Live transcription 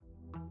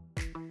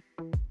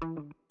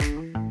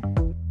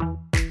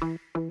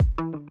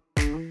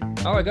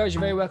All right, guys, you're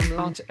very welcome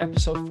along to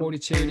episode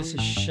 42. This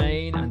is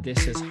Shane, and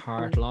this is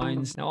Heart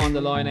Lines. Now, on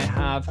the line, I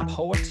have a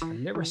poet, a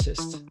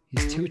lyricist.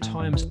 He's 2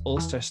 times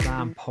Ulster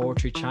Slam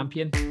poetry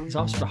champion. He's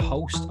also the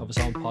host of his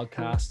own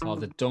podcast called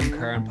the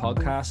Dunkern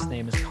Podcast. His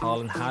name is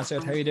Colin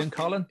Hazard. How are you doing,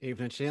 Colin?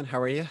 Evening, Shane. How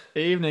are you?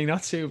 Evening.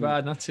 Not too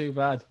bad. Not too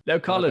bad. Now,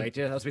 Colin, about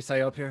you, as we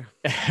say up here.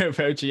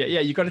 About you,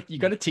 yeah. You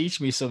got to teach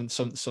me some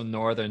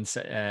northern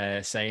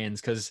sayings,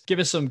 because give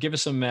us some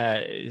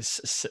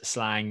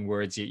slang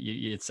words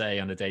you'd say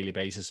on a daily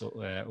basis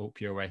up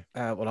your way.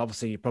 Well,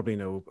 obviously, you probably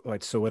know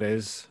about "so it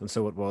is" and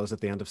 "so it was" at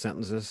the end of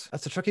sentences.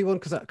 That's a tricky one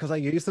because I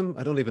use them.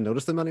 I don't even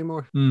notice them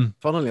anymore.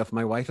 Funnily enough,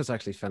 my wife is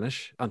actually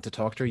Finnish, and to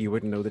talk to her, you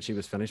wouldn't know that she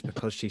was Finnish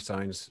because she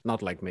sounds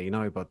not like me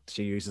now, but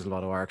she uses a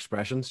lot of our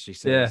expressions. She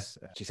says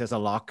she says a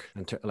lock,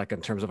 in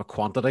terms of a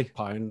quantity,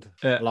 pound,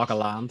 lock of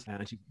land,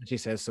 and she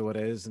says "so it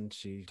is," and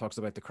she talks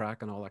about the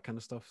crack and all that kind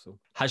of stuff. So,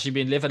 has she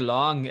been living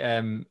long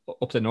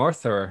up the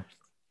north, or?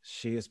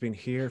 She has been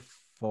here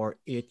for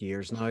 8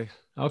 years now.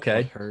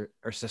 Okay.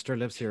 Her sister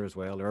lives here as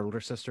well, her older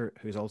sister,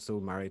 who's also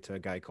married to a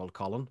guy called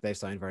Colin. They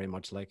sound very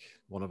much like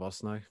one of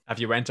us now. Have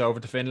you went over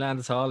to Finland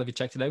at all? Have you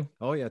checked it out?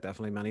 Oh yeah,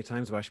 definitely, many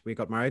times. We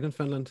got married in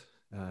Finland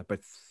about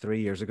 3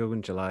 years ago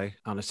in July,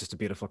 and it's just a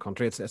beautiful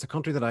country. It's a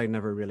country that I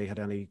never really had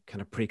any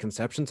kind of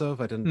preconceptions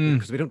of. I didn't,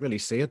 because we don't really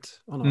see it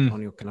on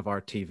kind of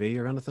our TV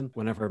or anything.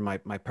 Whenever my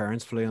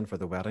parents flew in for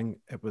the wedding,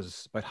 it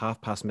was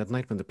about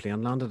midnight when the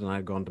plane landed, and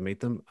I'd gone to meet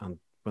them, and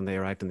when they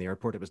arrived in the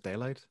airport, it was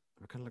daylight.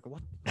 We're kind of like,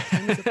 what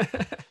time is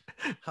it?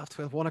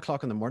 12:30, 1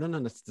 o'clock in the morning,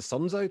 and the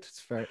sun's out.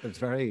 It's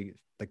very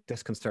like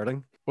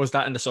disconcerting. Was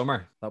that in the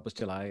summer? That was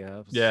July.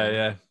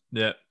 Yeah.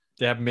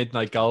 They have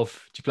midnight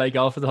golf. Do you play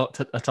golf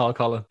at all,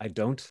 Colin? I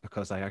don't,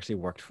 because I actually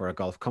worked for a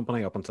golf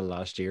company up until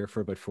last year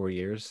for about 4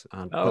 years.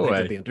 And when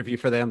I did the interview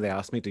for them, they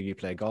asked me, "Do you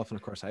play golf?" And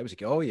of course, I was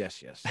like, "Oh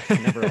yes,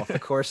 never off the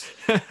course."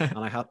 And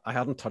I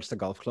hadn't touched a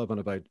golf club in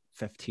about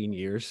 15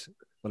 years.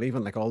 Well,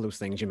 even like all those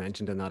things you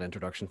mentioned in that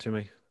introduction to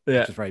me.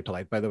 Yeah. Which is very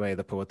polite, by the way,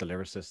 the poet, the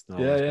lyricist, and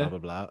all this, blah, blah,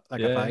 blah.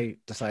 Like if I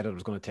decided I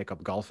was going to take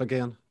up golf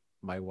again,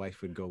 my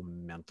wife would go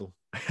mental.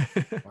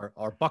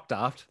 or buck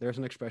daft. There's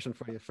an expression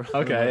for you.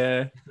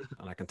 Okay.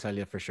 And I can tell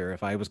you for sure,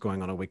 if I was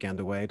going on a weekend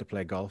away to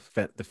play golf,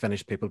 the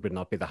Finnish people would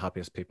not be the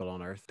happiest people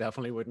on earth.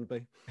 Definitely wouldn't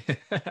be.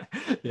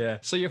 Yeah.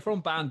 So you're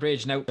from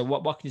Banbridge. Now,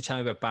 what can you tell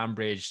me about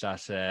Banbridge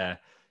that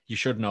you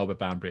should know about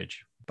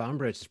Banbridge?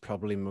 Banbridge is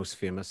probably most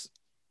famous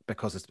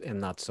because it's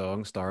in that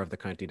song, Star of the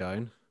County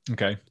Down.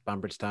 Okay.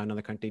 Banbridge Town on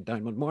the County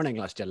Down one morning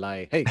last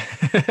July. Hey,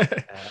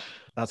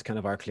 that's kind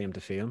of our claim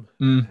to fame.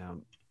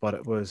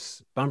 But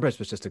Banbridge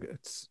was just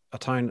it's a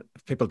town,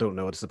 if people don't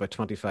know, it's about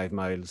 25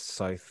 miles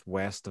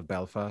southwest of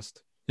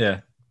Belfast. Yeah.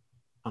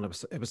 And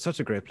it was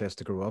such a great place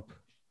to grow up.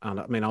 And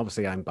I mean,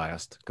 obviously I'm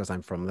biased because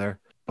I'm from there,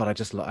 but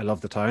I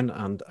love the town,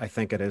 and I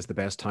think it is the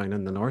best town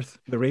in the north.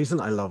 The reason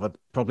I love it,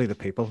 probably the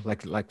people,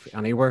 like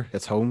anywhere,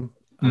 it's home.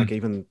 Like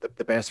even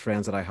the best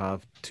friends that I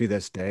have to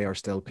this day are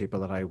still people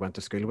that I went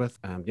to school with.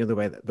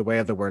 The way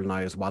of the world now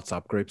is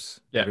WhatsApp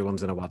groups. Yeah.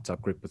 Everyone's in a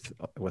WhatsApp group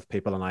with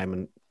people, and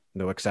I'm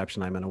no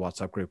exception. I'm in a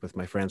WhatsApp group with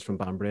my friends from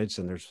Banbridge,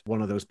 and there's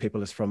one of those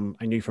people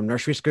I knew from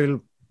nursery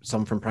school,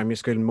 some from primary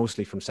school,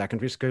 mostly from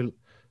secondary school.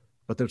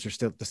 But those are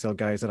still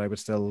guys that I would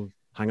still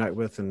hang out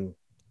with and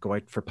go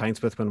out for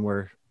pints with when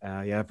we're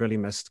I've really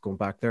missed going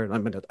back there. I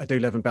mean, I do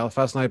live in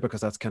Belfast now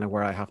because that's kind of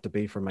where I have to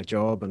be for my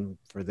job and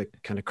for the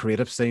kind of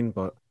creative scene,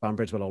 but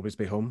Banbridge will always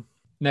be home.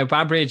 Now,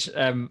 Banbridge,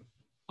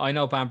 I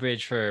know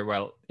Banbridge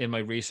in my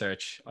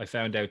research, I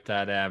found out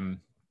that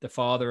the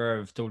father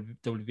of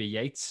W.B.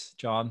 Yeats,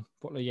 John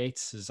Butler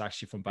Yeats, is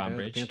actually from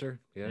Banbridge. Yeah, the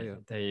painter. Yeah.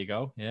 There you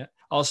go. Yeah.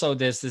 Also,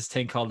 there's this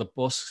thing called the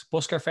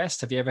Busker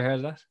Fest. Have you ever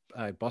heard of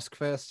that?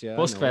 Buskfest, yeah.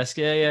 Buskfest,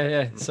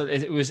 yeah. So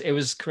it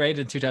was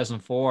created in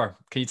 2004.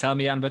 Can you tell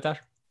me anything about that?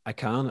 I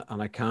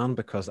can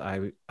because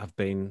I have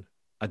been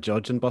a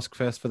judge in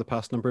Buskfest for the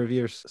past number of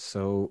years.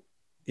 So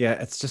yeah,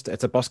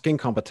 it's a busking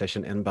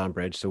competition in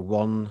Banbridge. So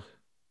one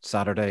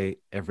Saturday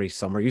every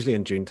summer, usually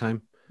in June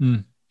time,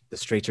 the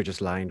streets are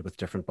just lined with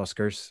different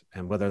buskers,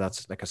 and whether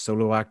that's like a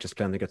solo act just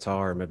playing the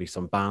guitar, or maybe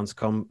some bands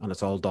come, and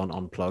it's all done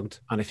unplugged.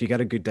 And if you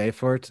get a good day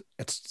for it,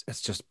 it's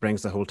just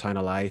brings the whole town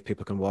alive.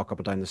 People can walk up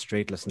and down the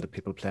street, listen to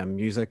people playing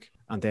music.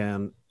 And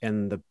then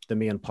in the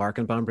main park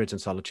in Banbridge, in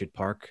Solitude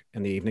Park,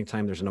 in the evening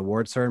time, there's an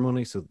award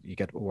ceremony. So you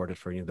get awarded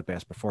for the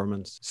best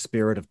performance,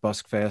 spirit of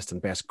Buskfest,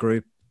 and best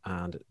group.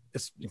 And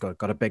it's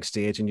got a big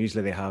stage, and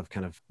usually they have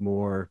kind of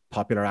more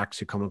popular acts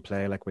who come and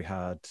play. Like we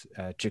had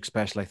Duke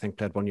Special, I think,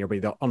 played one year,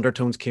 but the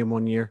Undertones came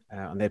one year,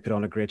 and they put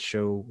on a great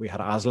show. We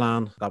had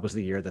Aslan. That was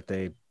the year that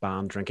they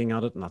banned drinking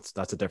at it, and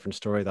that's a different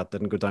story. That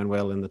didn't go down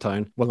well in the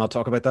town. We'll not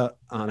talk about that.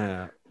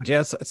 And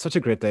it's such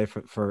a great day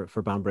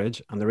for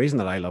Banbridge, and the reason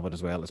that I love it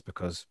as well is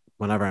because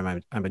whenever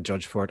I'm a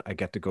judge for it, I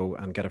get to go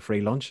and get a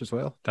free lunch as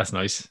well. That's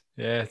nice.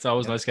 Yeah, it's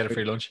always nice to get a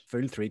free lunch.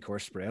 Full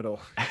 3-course spread. Oh,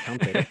 I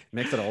can't beat it.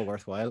 Makes it all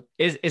worthwhile.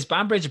 Is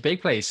Banbridge a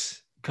big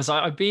place? Because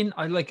I've been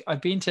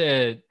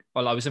to.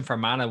 Well, I was in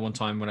Fermanagh one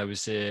time when I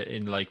was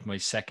in like my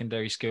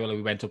secondary school.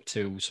 We went up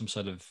to some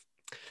sort of,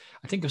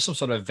 I think it was some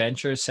sort of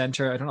adventure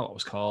center. I don't know what it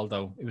was called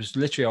though. It was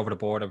literally over the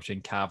border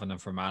between Cavan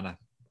and Fermanagh.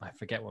 I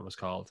forget what it was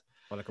called.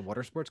 Or like a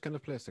water sports kind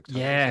of place, like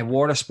Yeah,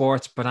 water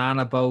sports,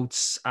 banana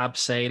boats,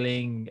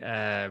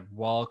 abseiling,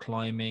 wall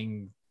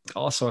climbing,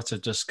 all sorts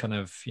of just kind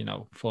of,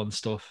 fun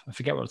stuff. I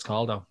forget what it's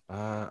called though.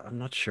 I'm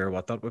not sure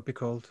what that would be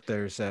called.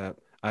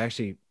 I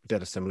actually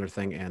did a similar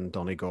thing in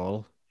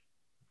Donegal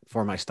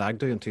for my stag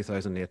do in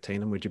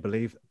 2018, and would you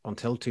believe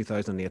until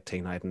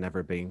 2018 I had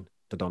never been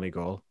to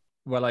Donegal.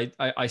 Well,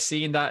 I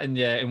seen that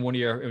in one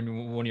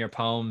of your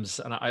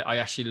poems, and I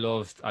actually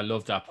loved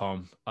that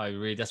poem.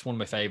 That's one of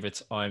my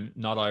favorites. I'm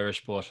not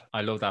Irish, but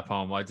I love that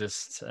poem. I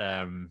just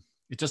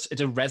it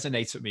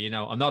resonates with me.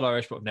 I'm not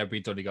Irish, but I've never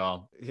been to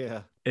Donegal.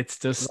 Yeah, it's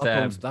just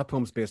that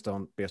poem's based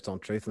on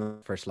truth. And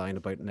the first line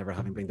about never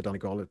having been to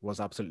Donegal, it was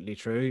absolutely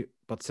true.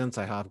 But since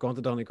I have gone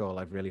to Donegal,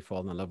 I've really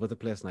fallen in love with the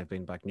place, and I've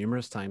been back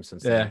numerous times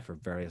since then for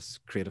various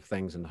creative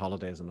things and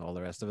holidays and all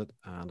the rest of it.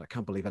 And I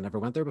can't believe I never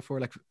went there before.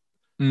 Like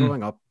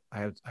growing up,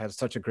 I had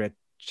such a great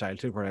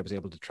childhood where I was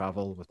able to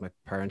travel with my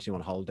parents,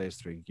 on holidays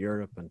through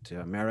Europe and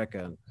to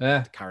America and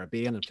the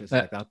Caribbean and places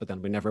like that. But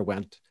then we never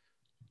went,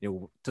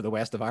 to the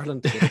west of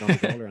Ireland to go to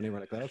Donegal or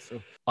anywhere like that.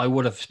 So I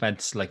would have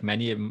spent like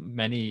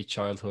many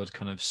childhood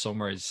kind of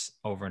summers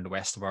over in the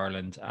west of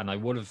Ireland, and I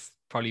would have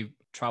probably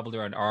traveled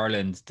around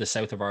Ireland, the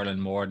south of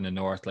Ireland more than the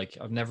north. Like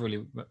I've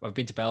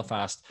been to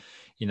Belfast,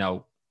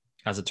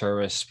 as a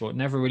tourist, but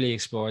never really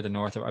explored the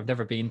north. I've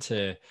never been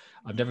to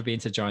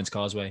Giant's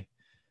Causeway.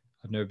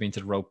 I've never been to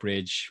the Rope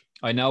Bridge.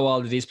 I know all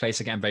of these places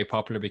are getting very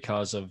popular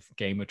because of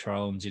Game of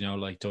Thrones,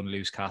 like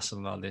Dunluce Castle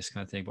and all this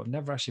kind of thing. But I've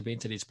never actually been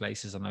to these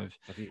places, and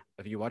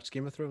have you watched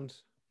Game of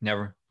Thrones?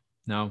 Never.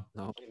 No.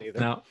 No, me neither.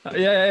 No.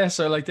 Yeah.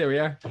 So like there we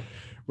are.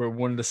 We're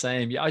one of the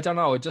same. Yeah, I don't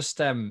know.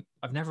 Just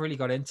I've never really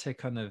got into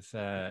kind of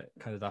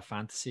that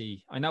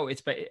fantasy. I know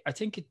I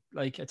think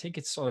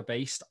it's sort of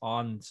based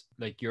on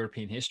like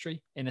European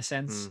history in a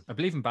sense. I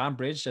believe in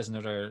Banbridge there's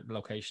another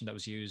location that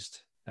was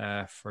used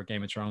for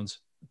Game of Thrones.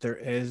 There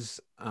is,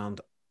 and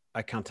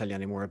I can't tell you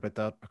any more about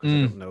that because I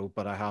don't know,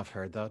 but I have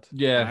heard that.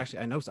 Yeah. And actually,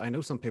 I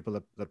know some people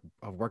that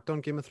have worked on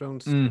Game of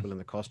Thrones, people in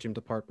the costume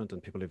department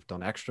and people who've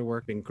done extra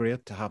work. Been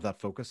great to have that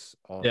focus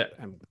on,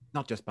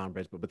 not just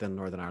Banbridge, but within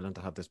Northern Ireland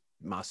to have this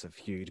massive,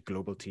 huge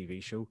global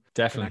TV show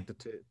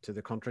connected to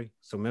the country.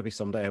 So maybe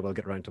someday I will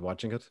get around to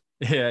watching it.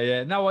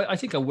 Yeah. No, I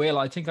think I will.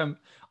 I think I'm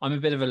a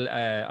bit of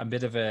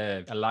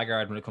a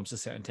laggard when it comes to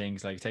certain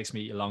things. Like it takes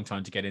me a long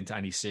time to get into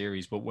any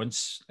series, but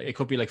once it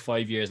could be like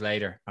 5 years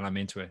later and I'm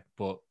into it.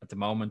 But at the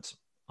moment,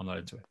 I'm not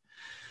into it.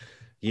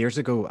 Years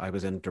ago, I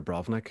was in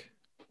Dubrovnik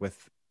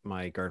with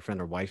my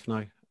girlfriend or wife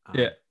now.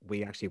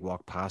 We actually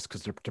walked past,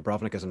 because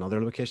Dubrovnik is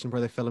another location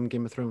where they film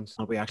Game of Thrones.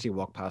 And we actually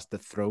walked past the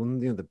throne,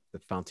 the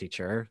fancy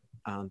chair.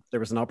 And there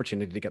was an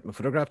opportunity to get my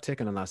photograph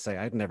taken. And I say,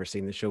 I'd never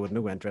seen the show, had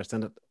no interest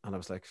in it. And I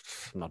was like,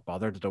 I'm not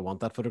bothered. I don't want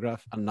that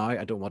photograph. And now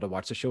I don't want to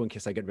watch the show in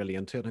case I get really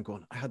into it. And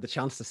going, I had the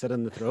chance to sit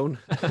in the throne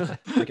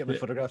to get my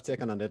photograph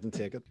taken and I didn't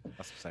take it.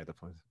 That's beside the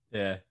point.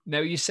 Yeah. Now,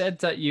 you said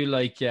that you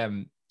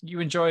you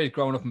enjoyed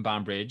growing up in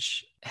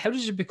Banbridge. How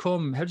did you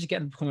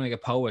get into becoming like a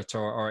poet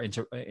or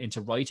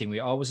into writing? Were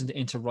you always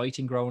into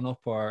writing growing up,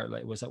 or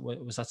like was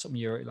that something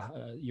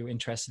you're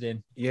interested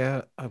in?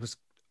 Yeah, I was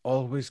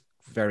always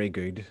very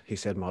good, he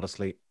said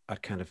modestly,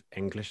 at kind of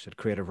English, at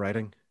creative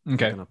writing.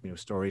 Okay. Thinking up,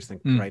 stories,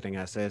 writing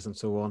essays and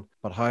so on.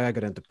 But how I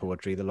got into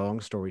poetry, the long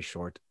story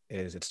short,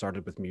 is it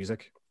started with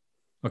music.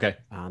 Okay.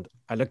 And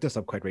I looked this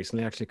up quite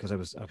recently actually, because I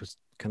was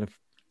kind of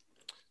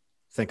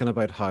thinking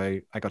about how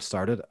I got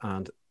started,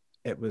 and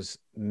it was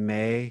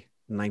May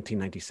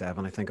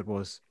 1997, I think it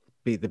was.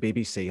 The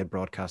BBC had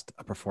broadcast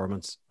a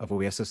performance of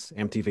Oasis,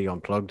 MTV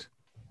Unplugged.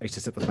 I used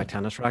to sit with my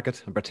tennis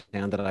racket and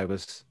pretend that I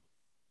was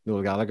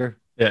Noel Gallagher.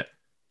 Yeah,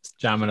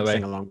 jamming away.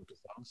 Sing along with the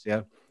songs,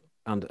 yeah.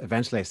 And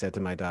eventually I said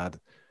to my dad,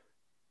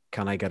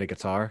 can I get a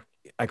guitar?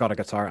 I got a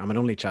guitar. I'm an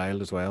only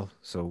child as well.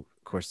 So,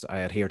 of course, I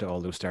adhere to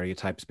all those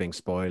stereotypes, being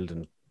spoiled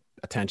and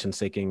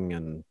attention-seeking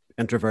and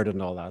introverted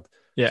and all that.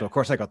 Yeah. So of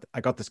course I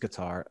got this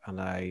guitar,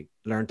 and I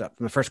learned that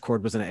my first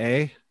chord was an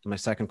A, and my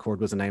second chord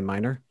was an A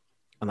minor,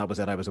 and that was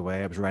it. I was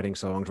away. I was writing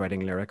songs,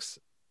 writing lyrics,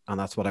 and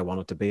that's what I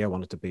wanted to be. I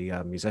wanted to be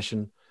a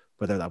musician,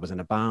 whether that was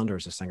in a band or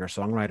as a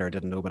singer-songwriter. I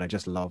didn't know, but I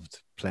just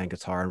loved playing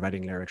guitar and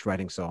writing lyrics,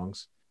 writing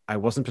songs. I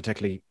wasn't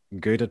particularly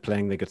good at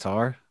playing the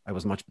guitar. I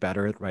was much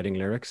better at writing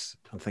lyrics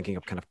and thinking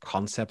of kind of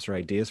concepts or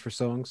ideas for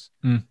songs.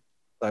 I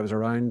must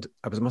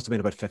have been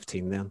about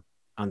 15 then.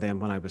 And then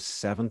when I was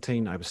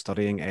 17, I was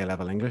studying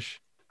A-level English.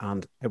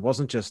 And it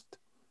wasn't just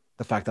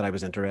the fact that I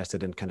was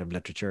interested in kind of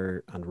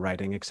literature and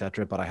writing,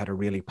 etc., but I had a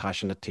really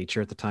passionate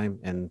teacher at the time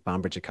in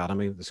Banbridge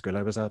Academy, the school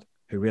I was at,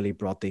 who really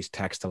brought these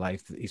texts to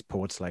life. These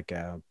poets like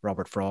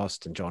Robert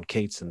Frost and John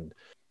Keats, and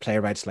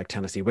playwrights like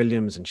Tennessee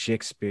Williams and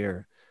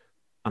Shakespeare.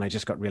 And I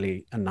just got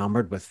really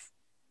enamored with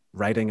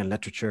writing and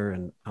literature,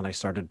 and I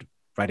started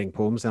writing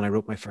poems. Then I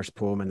wrote my first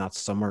poem in that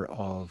summer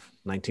of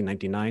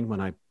 1999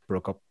 when I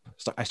broke up.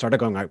 I started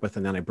going out with,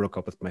 and then I broke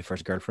up with my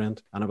first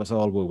girlfriend, and it was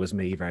all woe was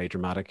me, very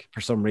dramatic.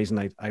 For some reason,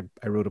 I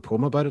wrote a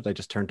poem about it. I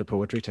just turned to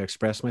poetry to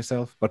express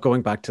myself. But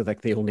going back to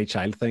like the only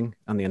child thing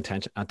and the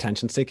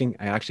attention seeking,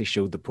 I actually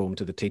showed the poem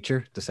to the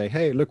teacher to say,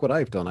 hey, look what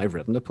I've done. I've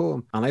written a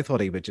poem. And I thought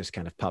he would just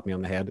kind of pat me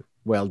on the head.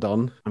 Well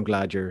done. I'm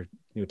glad you're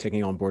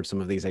taking on board some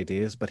of these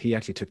ideas. But he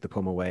actually took the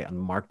poem away and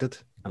marked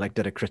it and like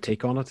did a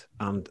critique on it.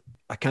 And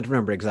I can't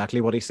remember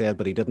exactly what he said,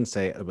 but he didn't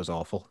say it was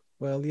awful.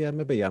 Well, yeah,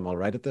 maybe I'm all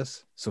right at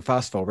this. So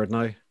fast forward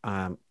now,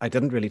 I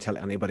didn't really tell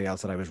anybody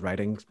else that I was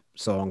writing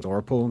songs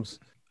or poems.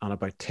 And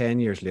about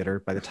 10 years later,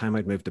 by the time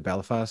I'd moved to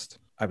Belfast,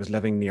 I was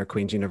living near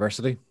Queen's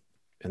University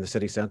in the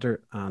city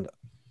centre. And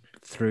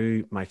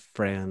through my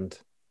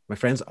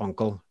friend's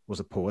uncle was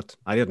a poet.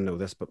 I didn't know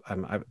this, but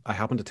I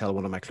happened to tell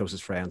one of my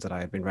closest friends that I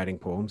had been writing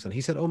poems. And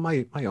he said, oh,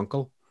 my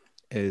uncle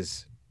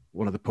is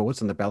one of the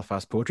poets in the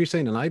Belfast poetry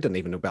scene. And I didn't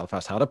even know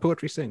Belfast had a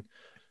poetry scene.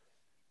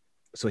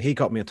 So he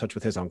got me in touch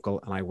with his uncle,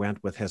 and I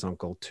went with his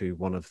uncle to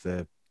one of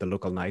the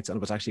local nights, and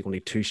it was actually only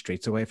 2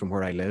 streets away from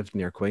where I lived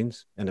near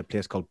Queen's, in a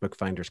place called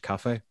Bookfinders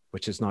Cafe,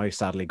 which is now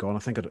sadly gone. I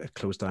think it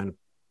closed down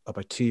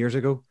about 2 years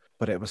ago,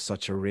 but it was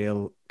such a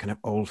real kind of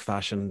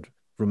old-fashioned,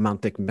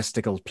 romantic,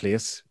 mystical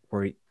place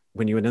where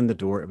when you went in the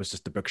door, it was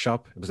just a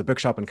bookshop. It was a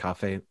bookshop and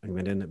cafe, and you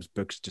went in, it was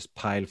books just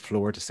piled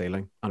floor to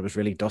ceiling, and it was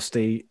really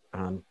dusty,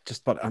 and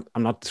but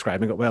I'm not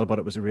describing it well, but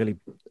it was a really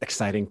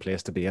exciting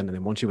place to be in. And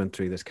then once you went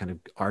through this kind of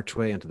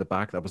archway into the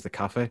back, that was the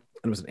cafe, and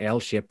it was an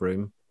L-shaped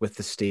room with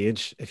the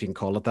stage, if you can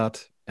call it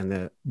that,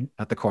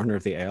 at the corner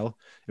of the L.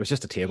 It was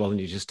just a table,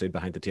 and you just stood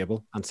behind the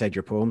table and said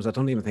your poems. I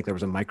don't even think there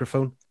was a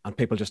microphone, and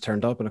people just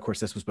turned up. And of course,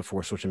 this was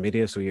before social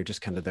media, so you're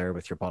just kind of there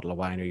with your bottle of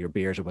wine or your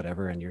beers or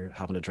whatever, and you're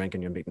having a drink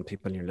and you're meeting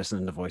people and you're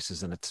listening to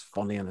voices, and it's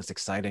funny and it's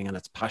exciting and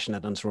it's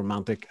passionate and it's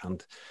romantic,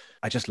 and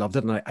I just loved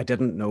it. And I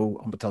didn't know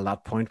until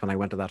that point, when I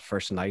went to that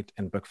first night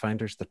in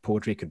Bookfinders, that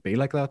poetry could be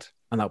like that.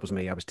 And that was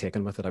me. I was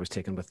taken with it. I was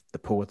taken with the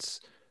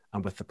poets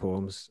and with the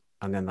poems,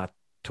 and then that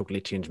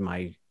totally changed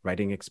my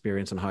writing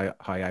experience and how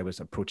I was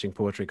approaching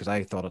poetry, because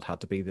I thought it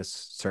had to be this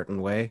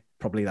certain way,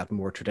 probably that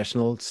more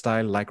traditional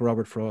style, like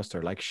Robert Frost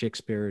or like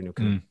Shakespeare,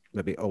 kind of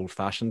maybe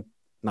old-fashioned.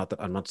 Not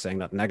that I'm not saying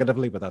that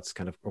negatively, but that's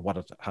kind of what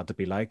it had to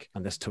be like.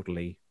 And this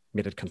totally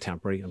made it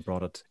contemporary and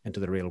brought it into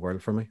the real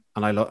world for me.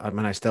 And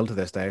I still to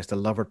this day, I still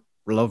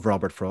love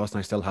Robert Frost, and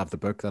I still have the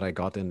book that I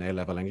got in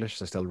A-level English.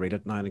 So I still read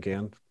it now and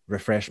again,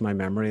 refresh my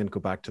memory and go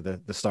back to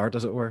the start,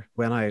 as it were.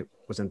 When I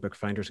was in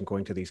Bookfinders and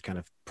going to these kind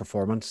of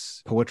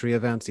performance poetry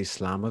events, these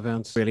slam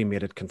events, really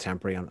made it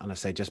contemporary, and I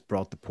say just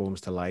brought the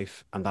poems to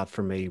life. And that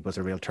for me was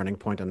a real turning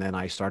point. And then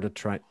I started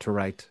to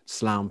write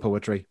slam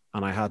poetry,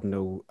 and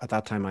at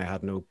that time I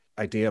had no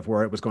idea of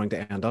where it was going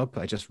to end up.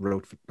 I just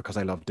wrote because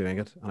I loved doing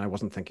it, and I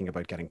wasn't thinking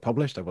about getting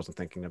published. I wasn't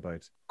thinking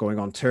about going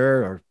on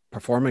tour or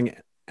performing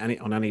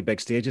on any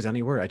big stages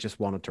anywhere. I just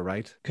wanted to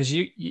write. Because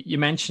you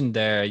mentioned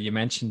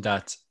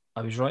that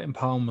I was writing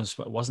poems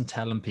but wasn't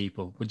telling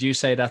people. Would you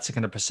say that's a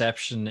kind of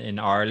perception in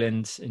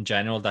Ireland in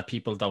general, that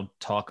people don't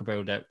talk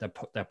about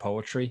their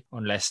poetry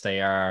unless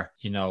they are,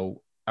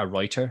 a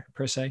writer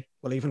per se?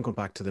 Well, even going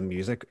back to the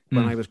music,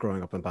 when I was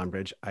growing up in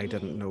Banbridge, I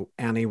didn't know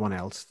anyone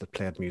else that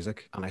played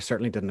music, and I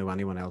certainly didn't know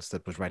anyone else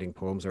that was writing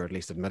poems, or at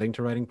least admitting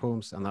to writing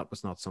poems. And that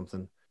was not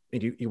something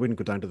you wouldn't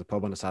go down to the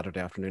pub on a Saturday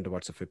afternoon to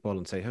watch the football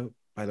and say, oh,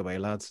 by the way,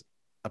 lads,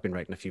 I've been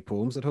writing a few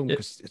poems at home,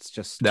 because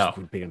it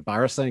would be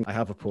embarrassing. I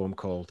have a poem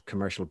called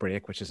Commercial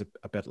Break, which is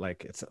a bit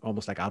like, it's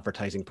almost like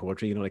advertising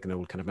poetry, like an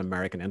old kind of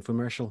American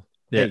infomercial.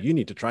 Yeah. Hey, you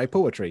need to try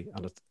poetry.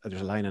 And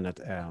there's a line in it,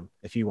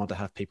 if you want to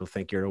have people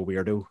think you're a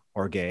weirdo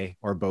or gay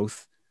or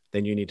both,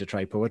 then you need to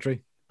try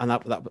poetry. And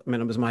that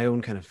it was my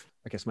own kind of,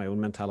 I guess, my own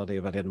mentality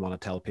of I didn't want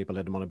to tell people, I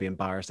didn't want to be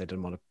embarrassed, I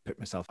didn't want to put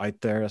myself out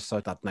there. I saw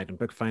that night in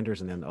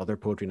Bookfinders and then other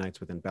poetry nights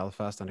within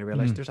Belfast, and I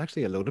realized there's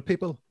actually a load of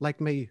people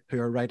like me who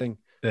are writing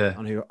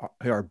and who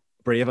are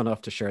brave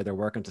enough to share their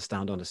work and to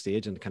stand on a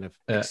stage and kind of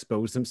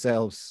expose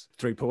themselves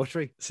through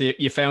poetry. So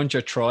you found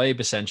your tribe,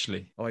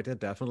 essentially. Oh, I did,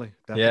 definitely.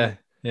 Yeah.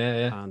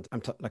 And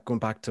I'm like going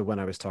back to when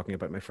I was talking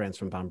about my friends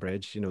from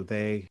Banbridge,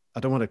 I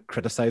don't want to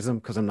criticize them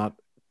because I'm not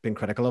being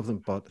critical of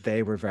them, but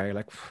they were very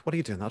like, what are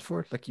you doing that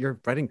for? Like, you're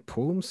writing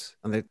poems.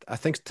 And I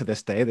think to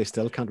this day, they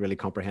still can't really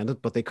comprehend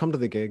it, but they come to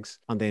the gigs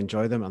and they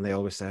enjoy them, and they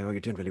always say, oh, you're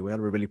doing really well.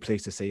 We're really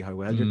pleased to see how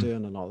well you're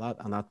doing and all that.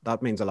 And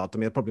that means a lot to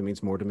me. It probably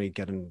means more to me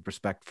getting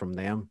respect from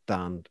them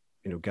than,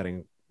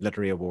 getting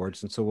literary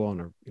awards and so on,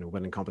 or,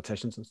 winning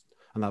competitions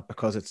and that,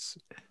 because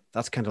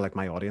that's kind of like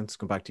my audience.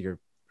 Going back to your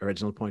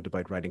original point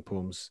about writing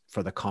poems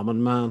for the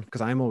common man,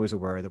 because I'm always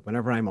aware that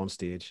whenever I'm on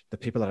stage, the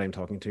people that I'm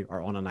talking to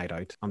are on a night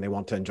out and they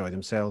want to enjoy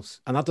themselves.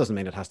 And that doesn't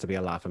mean it has to be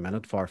a laugh a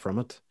minute, far from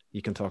it.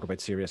 You can talk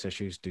about serious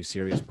issues, do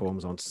serious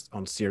poems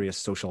on serious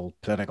social,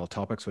 political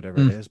topics,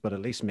 whatever it is, but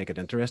at least make it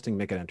interesting,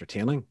 make it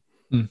entertaining.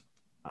 And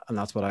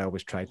that's what I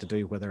always tried to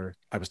do, whether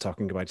I was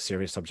talking about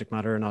serious subject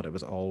matter or not. It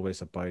was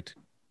always about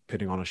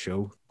putting on a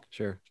show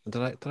Sure. And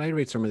did I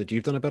read somewhere that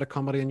you've done a bit of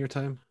comedy in your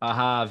time? I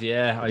have,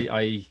 yeah.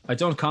 I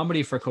done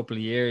comedy for a couple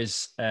of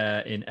years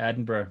in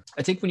Edinburgh.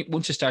 I think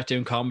once you start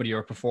doing comedy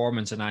or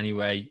performance in any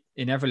way,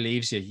 it never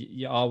leaves you.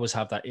 You always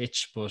have that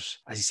itch. But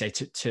as you say,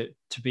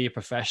 to be a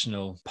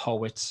professional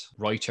poet,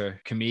 writer,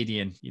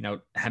 comedian,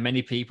 how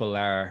many people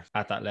are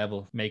at that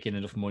level making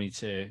enough money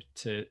to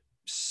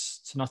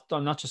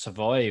not just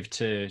survive,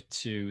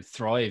 to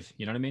thrive.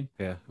 You know what I mean?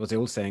 Yeah. Well, the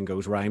old saying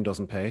goes, rhyme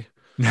doesn't pay.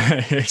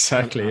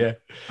 Exactly. Yeah.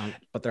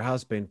 But there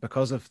has been,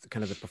 because of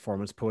kind of the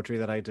performance poetry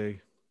that I do.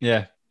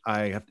 Yeah.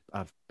 I've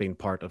been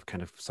part of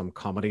kind of some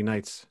comedy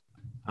nights,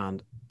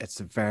 and it's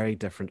a very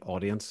different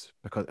audience,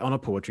 because on a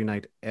poetry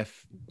night,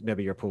 if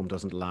maybe your poem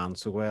doesn't land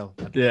so well,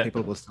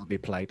 people will still be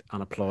polite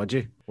and applaud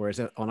you. Whereas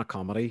on a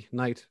comedy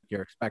night,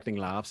 you're expecting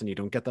laughs and you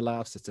don't get the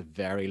laughs. It's a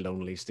very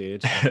lonely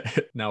stage.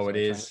 No, so it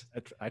is.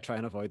 I try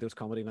and avoid those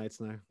comedy nights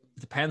now. It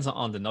depends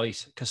on the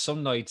night, because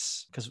some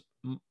nights, because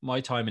my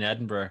time in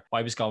Edinburgh,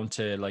 I was going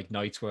to like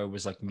nights where it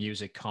was like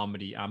music,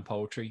 comedy, and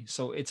poetry.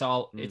 So it's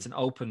an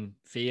open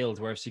field.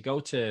 Whereas you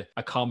go to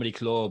a comedy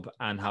club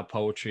and have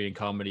poetry and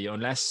comedy,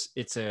 unless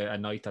it's a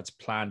night that's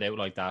planned out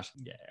like that.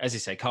 Yeah, as you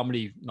say,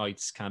 comedy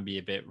nights can be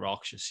a bit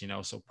raucous,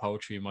 so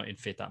poetry mightn't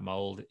fit that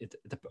mold,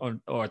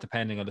 or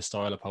depending on the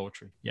style of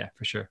poetry. Yeah,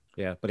 for sure.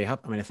 Yeah, but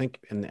I think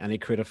in any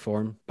creative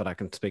form, but I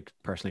can speak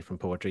personally from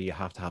poetry, you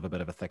have to have a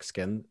bit of a thick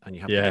skin, and you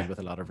have to deal with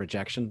a lot of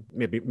rejection,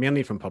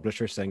 mainly from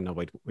publishers saying, no,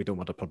 we don't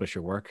want to publish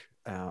your work.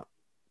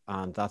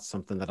 And that's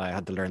something that I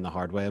had to learn the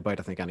hard way about.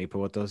 I think any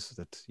poet does,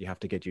 that you have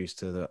to get used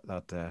to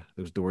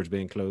those doors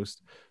being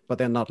closed, but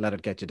then not let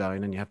it get you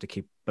down, and you have to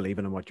keep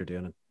believing in what you're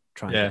doing and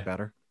trying to get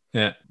better.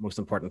 Yeah. Most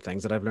important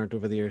things that I've learned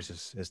over the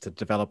years is to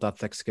develop that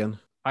thick skin.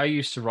 I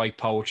used to write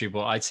poetry,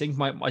 but I think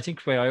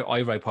the way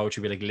I write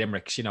poetry with like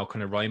limericks,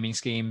 kind of rhyming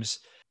schemes,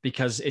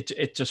 because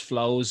it just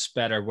flows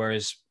better.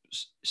 Whereas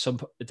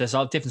there's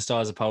all different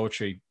styles of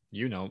poetry.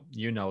 You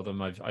know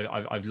them.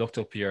 I've looked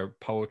up your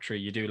poetry.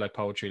 You do like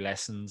poetry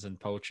lessons and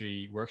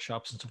poetry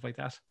workshops and stuff like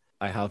that.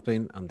 I have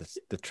been, and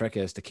the trick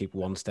is to keep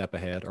one step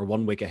ahead or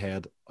 1 week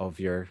ahead of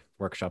your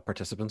workshop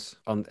participants.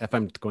 If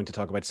I'm going to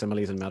talk about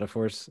similes and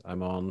metaphors,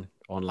 I'm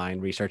online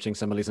researching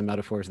similes and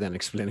metaphors, then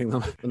explaining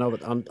them. And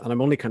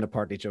I'm only kind of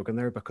partly joking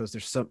there, because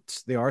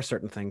there are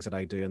certain things that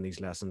I do in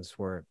these lessons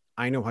where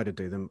I know how to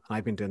do them, and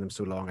I've been doing them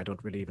so long I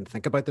don't really even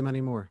think about them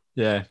anymore.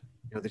 Yeah,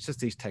 there's just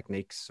these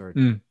techniques or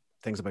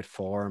things about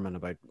form and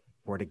about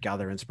where to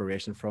gather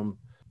inspiration from.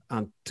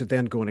 And to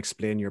then go and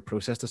explain your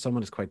process to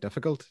someone is quite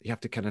difficult. You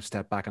have to kind of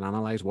step back and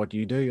analyze what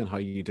you do and how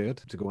you do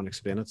it to go and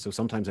explain it. So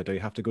sometimes I do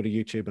have to go to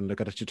YouTube and look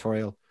at a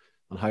tutorial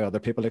on how other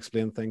people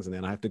explain things, and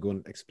then I have to go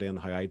and explain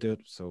how I do it.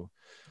 So,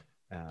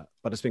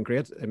 but it's been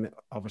great. I mean,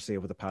 obviously,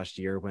 over the past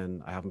year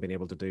when I haven't been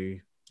able to do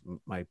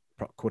my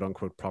quote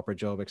unquote proper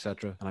job,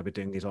 etc., and I've been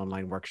doing these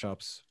online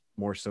workshops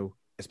more so,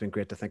 it's been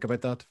great to think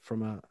about that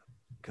from a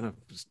kind of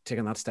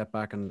taking that step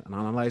back and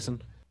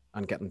analyzing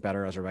and getting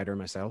better as a writer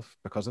myself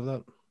because of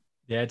that.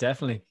 Yeah,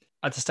 definitely.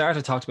 At the start,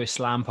 I talked about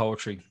slam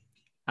poetry,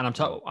 and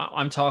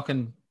I'm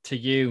talking to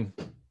you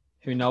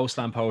who know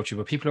slam poetry,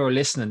 but people who are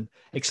listening,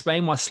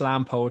 explain what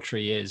slam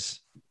poetry is.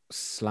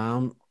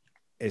 Slam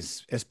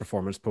is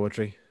performance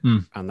poetry,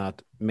 and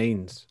that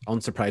means,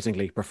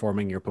 unsurprisingly,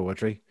 performing your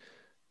poetry.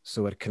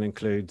 So it can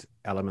include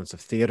elements of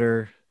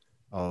theatre,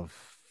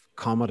 of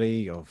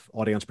comedy, of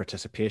audience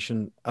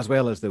participation, as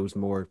well as those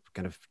more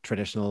kind of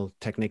traditional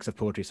techniques of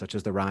poetry, such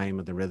as the rhyme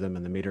and the rhythm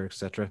and the meter,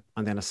 etc.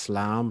 And then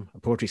a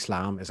poetry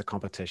slam is a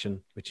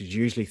competition, which is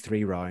usually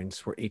 3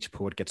 rounds, where each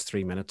poet gets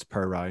 3 minutes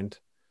per round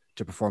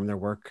to perform their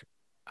work.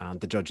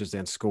 And the judges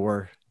then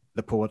score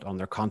the poet on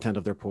their content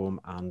of their poem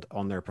and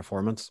on their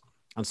performance.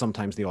 And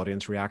sometimes the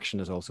audience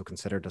reaction is also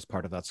considered as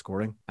part of that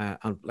scoring.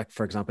 And like,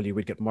 for example, you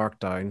would get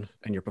marked down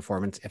in your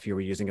performance if you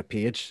were using a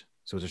page.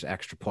 So there's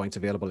extra points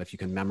available if you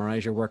can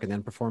memorize your work and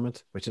then perform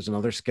it, which is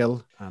another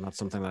skill. And that's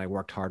something that I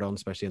worked hard on,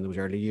 especially in those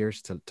early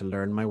years, to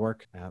learn my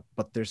work.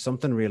 But there's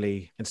something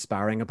really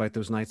inspiring about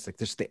those nights. Like,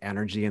 there's the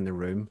energy in the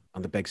room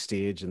and the big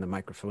stage and the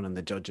microphone and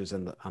the judges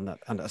and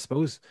I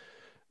suppose,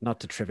 not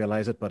to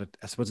trivialize it, but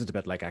I suppose it's a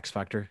bit like X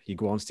Factor. You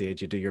go on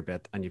stage, you do your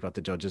bit, and you've got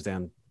the judges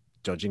then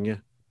judging you.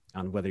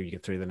 And whether you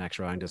get through the next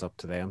round is up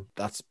to them.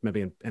 That's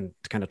maybe in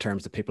kind of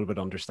terms that people would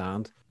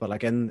understand. But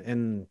like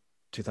in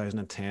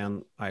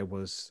 2010, I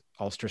was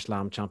Ulster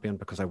Slam champion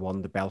because I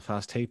won the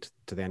Belfast heat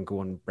to then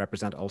go and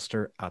represent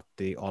Ulster at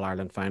the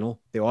All-Ireland final.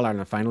 The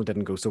All-Ireland final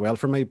didn't go so well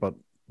for me, but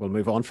we'll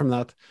move on from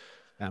that.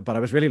 But I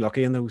was really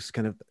lucky in those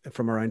kind of,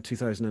 from around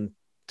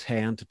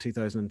 2010 to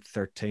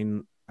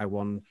 2013, I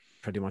won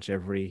pretty much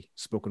every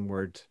spoken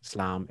word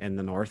slam in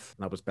the north.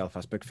 And that was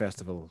Belfast Book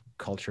Festival,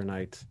 Culture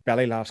Night,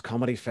 Belly Laughs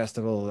Comedy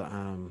Festival.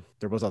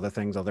 There was other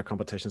things, other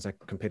competitions I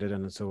competed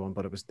in and so on,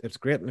 but it was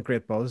great and a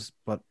great buzz.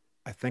 But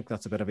I think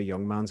that's a bit of a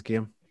young man's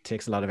game. It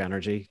takes a lot of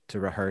energy to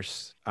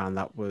rehearse, and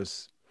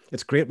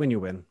it's great when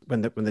you win.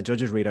 When the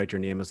judges read out your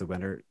name as the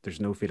winner, there's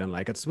no feeling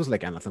like it. It's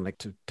like anything,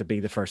 like to be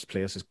the first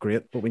place is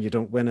great, but when you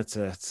don't win,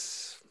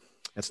 it's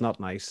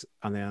not nice.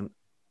 And then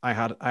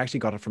I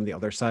actually got it from the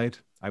other side.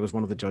 I was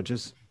one of the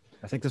judges,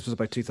 I think this was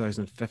about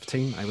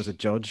 2015. I was a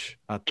judge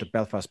at the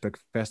Belfast Book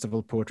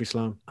Festival Poetry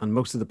Slam, and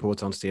most of the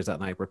poets on stage that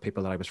night were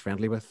people that I was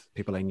friendly with,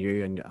 people I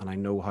knew, and I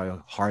know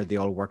how hard they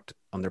all worked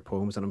on their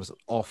poems, and it was an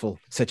awful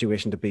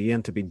situation to be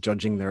in, to be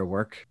judging their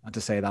work and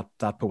to say that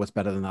that poet's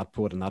better than that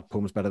poet and that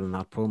poem's better than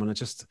that poem. And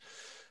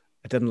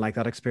I didn't like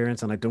that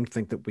experience, and I don't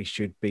think that we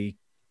should be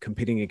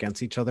competing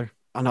against each other.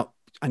 And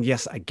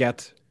yes, I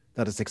get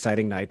that it's an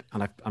exciting night,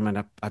 and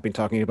I've been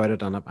talking about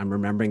it, and I'm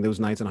remembering those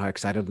nights and how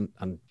excited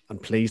and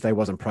pleased I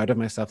was and proud of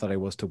myself that I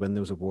was to win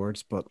those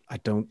awards. But I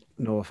don't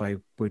know if I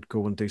would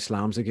go and do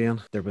slams again.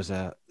 There was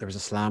a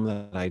slam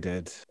that I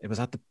did. It was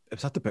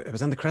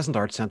in the Crescent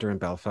Arts Centre in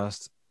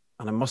Belfast,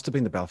 and it must have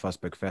been the Belfast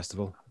Book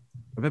Festival,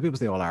 or maybe it was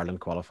the All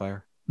Ireland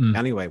qualifier.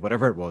 Anyway,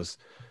 whatever it was,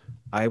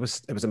 it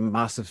was a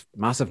massive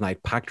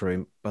night, packed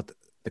room, but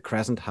the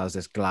Crescent has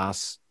this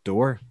glass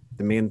door.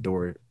 The main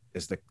door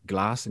is the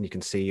glass, and you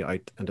can see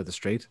out into the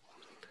street,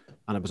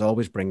 and it was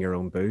always bring your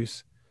own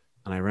booze.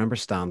 And I remember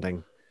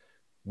standing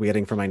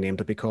waiting for my name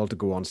to be called to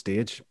go on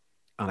stage,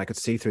 and I could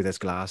see through this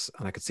glass,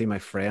 and I could see my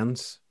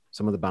friends,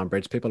 some of the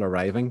Banbridge people,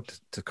 arriving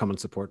to come and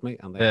support me.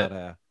 And they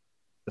had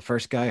the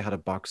first guy had a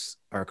box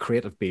or a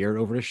crate of beer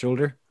over his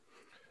shoulder.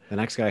 The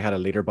next guy had a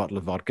liter bottle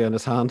of vodka in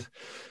his hand.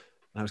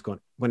 And I was going,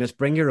 when it's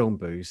bring your own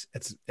booze,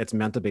 it's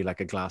meant to be like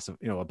a glass of,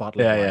 a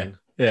bottle of wine.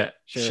 Yeah.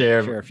 Share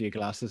a few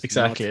glasses.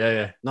 Exactly.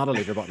 Not a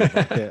liter bottle of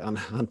vodka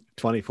and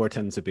 24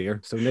 tins of beer.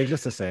 So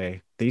needless to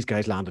say, these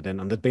guys landed in,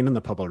 and they'd been in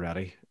the pub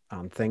already,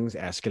 and things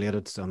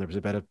escalated. And there was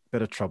a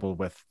bit of trouble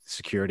with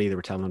security. They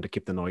were telling them to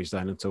keep the noise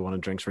down and so on,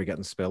 and drinks were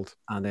getting spilled.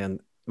 And then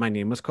my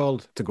name was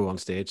called to go on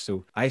stage.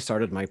 So I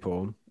started my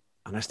poem.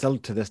 And I still,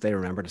 to this day,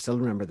 remember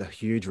the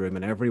huge room,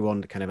 and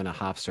everyone kind of in a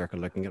half circle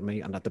looking at me.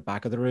 And at the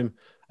back of the room,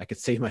 I could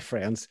see my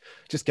friends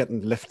just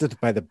getting lifted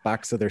by the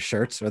backs of their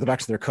shirts or the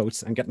backs of their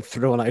coats and getting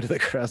thrown out of the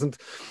Crescent.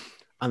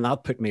 And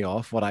that put me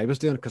off what I was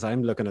doing, because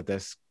I'm looking at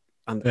this,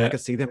 and I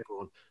could see them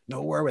going,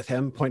 "No, we're with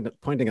him,"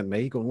 pointing at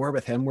me, going, we're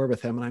with him.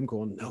 And I'm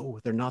going, "No,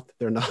 they're not.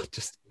 They're not."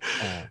 Just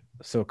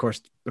so, of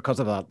course, because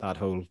of that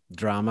whole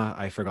drama,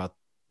 I forgot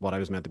what I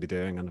was meant to be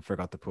doing and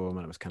forgot the poem,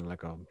 and it was kind of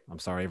like, "Oh, I'm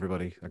sorry,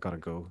 everybody, I gotta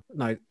go."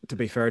 Now, to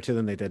be fair to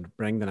them, they did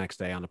ring the next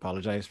day and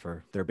apologize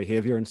for their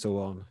behavior and so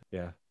on.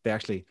 Yeah, they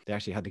actually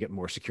had to get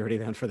more security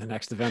then for the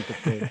next event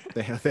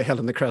that they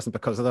held in the Crescent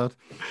because of that.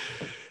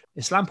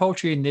 Is slam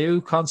poetry a new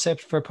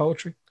concept for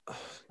poetry?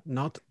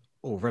 Not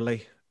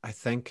overly. I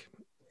think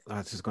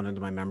this is going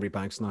into my memory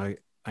banks now.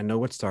 I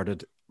know it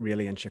started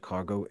really in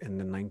Chicago in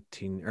the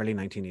early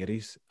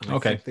 1980s. And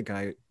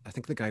I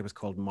think the guy was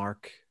called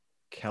Mark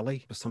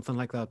Kelly or something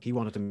like that. He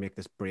wanted to make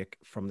this break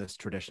from this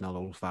traditional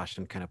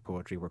old-fashioned kind of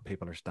poetry where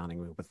people are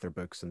standing with their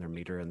books and their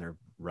meter and their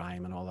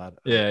rhyme and all that.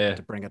 And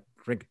to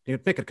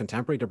make it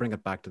contemporary, to bring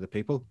it back to the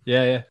people.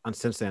 And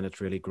since then,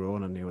 it's really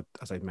grown. And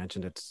as I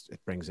mentioned, it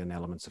brings in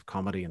elements of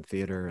comedy and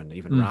theater and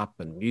even rap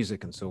and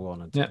music and so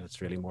on. And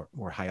it's really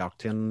more high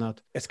octane than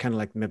that. It's kind of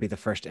like maybe the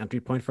first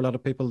entry point for a lot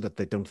of people, that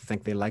they don't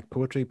think they like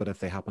poetry, but if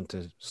they happen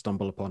to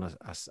stumble upon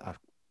a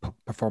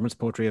performance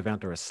poetry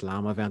event or a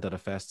slam event at a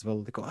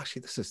festival, they go,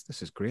 "Actually,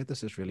 this is great.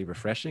 This is really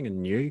refreshing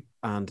and new."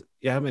 And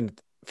yeah, I mean,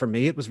 for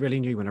me, it was really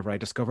new whenever I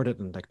discovered it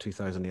in like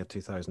 2008,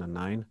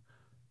 2009.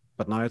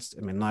 But now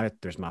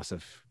there's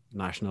massive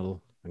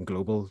national and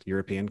global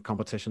European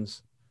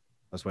competitions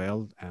as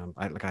well.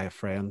 I have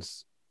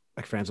friends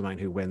of mine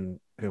who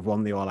have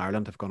won the All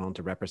Ireland, have gone on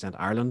to represent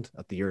Ireland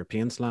at the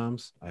European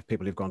slams. I have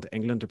people who've gone to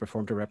England to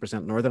perform to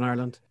represent Northern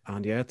Ireland.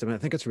 And yeah, I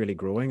think it's really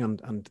growing.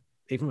 And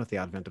even with the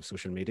advent of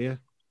social media,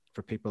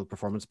 for people,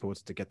 performance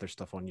poets, to get their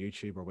stuff on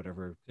YouTube or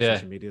whatever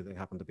social media they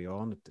happen to be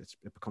on, it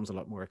becomes a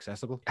lot more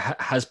accessible.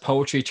 Has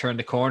poetry turned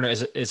the corner?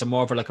 Is it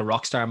more of like a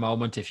rock star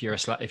moment if you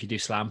do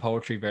slam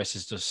poetry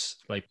versus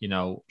just like,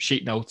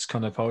 sheet notes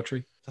kind of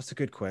poetry? That's a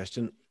good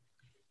question.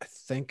 I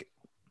think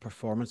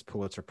performance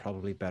poets are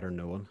probably better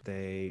known.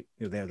 They're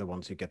the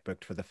ones who get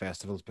booked for the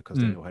festivals because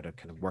they know how to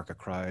kind of work a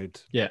crowd.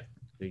 Yeah,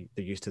 they're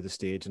used to the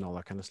stage and all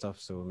that kind of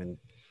stuff. So I mean,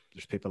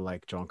 there's people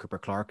like John Cooper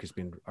Clarke, who's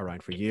been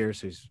around for years,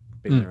 who's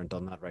been there and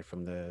done that right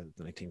from the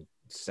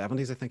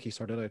 1970s. I think he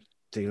started out.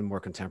 Dealing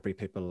more contemporary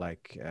people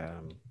like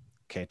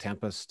Kay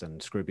Tempest and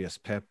Scroobius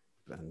Pip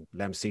and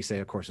Lem Cisse,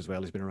 of course, as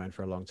well. He's been around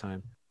for a long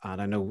time.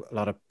 And I know a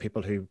lot of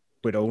people who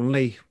would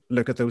only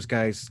look at those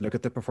guys, look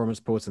at the performance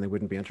poets, and they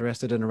wouldn't be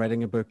interested in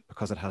writing a book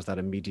because it has that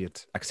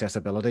immediate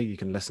accessibility. You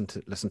can listen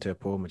to a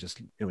poem and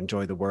just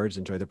enjoy the words,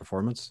 enjoy the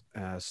performance.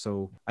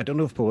 So I don't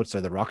know if poets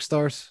are the rock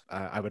stars.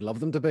 I would love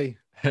them to be,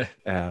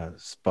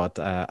 but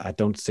I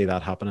don't see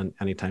that happening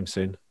anytime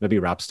soon. Maybe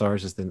rap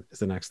stars is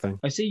the next thing.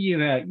 I see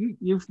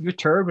you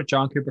toured with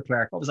John Cooper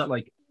Clarke. What was that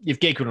like? you've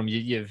gigged with him.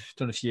 You've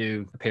done a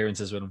few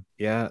appearances with him.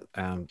 Yeah,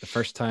 the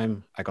first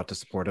time I got to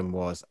support him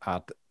was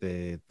at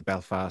the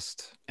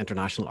Belfast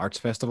International Arts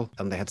Festival,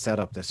 and they had set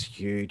up this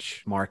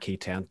huge marquee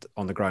tent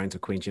on the grounds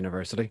of Queen's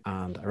University.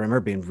 And I remember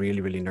being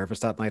really, really nervous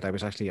that night. I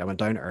went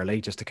down early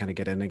just to kind of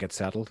get in and get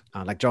settled.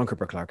 And like John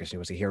Cooper Clarke, he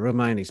was a hero of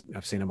mine.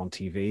 I've seen him on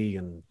TV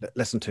and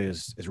listened to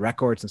his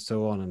records and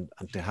so on,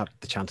 and to have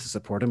the chance to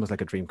support him was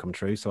like a dream come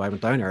true. So I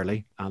went down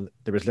early, and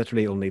there was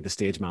literally only the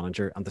stage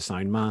manager and the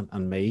sound man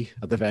and me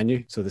at the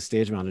venue. So the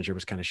stage manager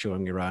was kind of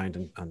showing me around,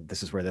 and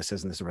this is where this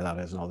is and this is where that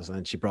is and all this. And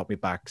then she brought me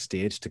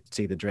backstage to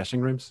see the dressing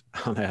rooms.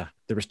 And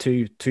there was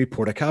two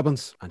porta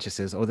cabins, and she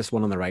says, "Oh, this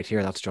one on the right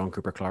here, that's John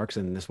Cooper Clarke's,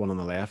 and this one on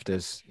the left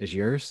is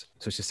yours."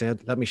 So she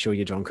said, "Let me show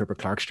you John Cooper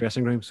Clarke's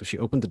dressing room." So she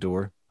opened the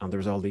door, and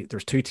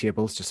there's two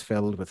tables just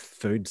filled with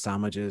food,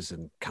 sandwiches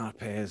and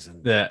canapes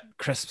and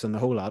crisps and the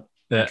whole lot.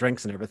 And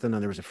drinks and everything,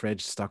 and there was a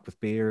fridge stocked with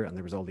beer, and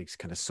there was all these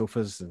kind of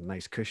sofas and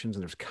nice cushions,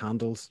 and there's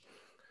candles.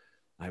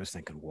 I was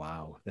thinking,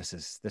 wow, this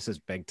is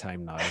big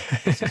time now.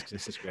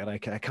 This is great. I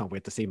can't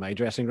wait to see my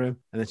dressing room.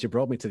 And then she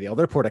brought me to the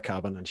other porta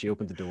cabin, and she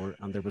opened the door,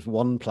 and there was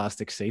one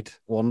plastic seat,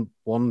 one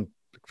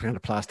kind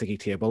of plasticky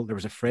table. There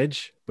was a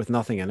fridge with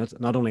nothing in it.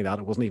 Not only that,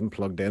 it wasn't even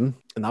plugged in.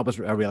 And that was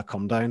a real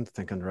come down,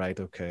 thinking, right,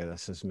 okay,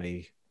 this is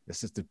me.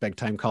 This is the big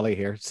time collie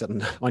here,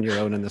 sitting on your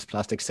own in this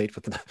plastic seat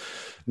with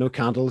no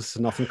candles,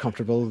 nothing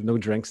comfortable, no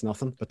drinks,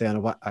 nothing. But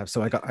then,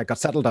 so I got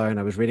settled down.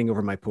 I was reading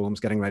over my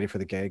poems, getting ready for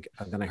the gig,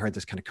 and then I heard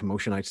this kind of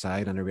commotion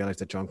outside, and I realized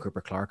that John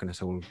Cooper Clarke and his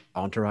whole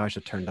entourage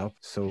had turned up.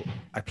 So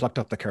I plucked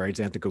up the courage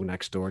then to go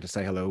next door to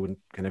say hello and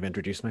kind of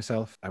introduce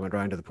myself. I went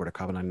round to the porta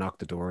cabin, I knocked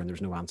the door, and there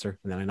was no answer.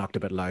 And then I knocked a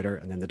bit louder,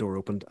 and then the door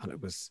opened, and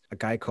it was a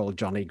guy called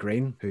Johnny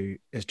Green, who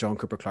is John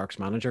Cooper Clarke's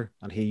manager,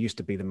 and he used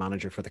to be the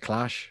manager for the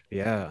Clash.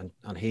 Yeah,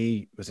 and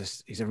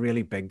he's a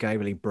really big guy,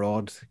 really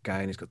broad guy,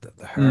 and he's got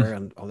the hair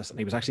and all this. And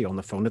he was actually on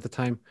the phone at the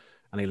time,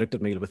 and he looked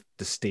at me with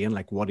disdain,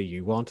 like, "What do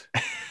you want?"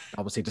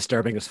 Obviously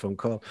disturbing his phone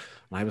call.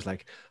 And I was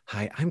like,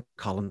 "Hi, I'm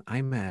Colin.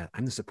 I'm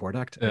the support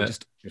act." And I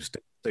just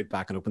stood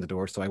back and opened the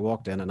door. So I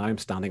walked in, and now I'm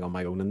standing on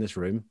my own in this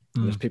room.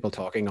 And there's people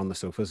talking on the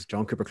sofas.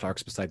 John Cooper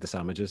Clarke's beside the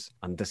sandwiches,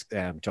 and this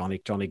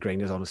Johnny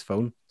Green is on his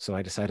phone. So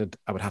I decided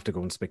I would have to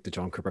go and speak to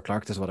John Cooper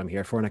Clarke. This is what I'm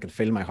here for. And I can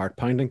feel my heart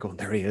pounding, going,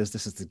 there he is.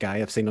 This is the guy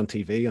I've seen on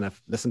TV and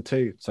I've listened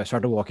to. So I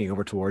started walking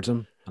over towards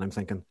him, and I'm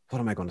thinking, what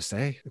am I going to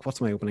say? Like,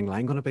 what's my opening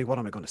line going to be? What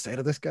am I going to say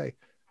to this guy?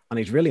 And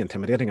he's really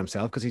intimidating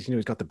himself, because he's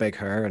got the big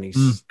hair, and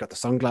he's got the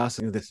sunglasses,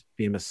 and this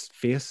famous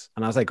face.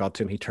 And as I got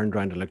to him, he turned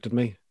around and looked at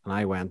me, and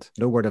I went,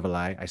 no word of a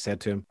lie. I said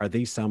to him, "Are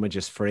these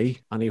sandwiches free?"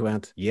 And he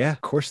went, "Yeah,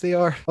 of course they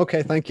are."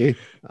 "Okay, thank you."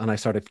 And I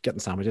started getting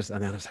sandwiches,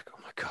 and then I was like, oh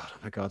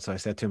my God. So I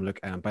said to him, "Look,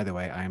 by the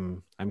way,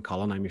 I'm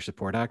Colin, I'm your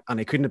support act." And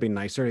he couldn't have been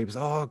nicer. He was,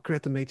 "Oh,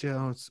 great to meet you.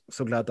 Oh, it's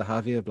so glad to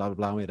have you, blah, blah,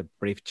 blah." We had a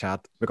brief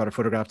chat. We got a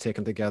photograph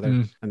taken together.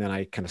 And then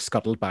I kind of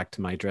scuttled back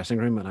to my dressing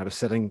room, and I was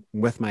sitting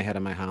with my head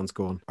in my hands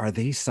going, "Are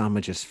these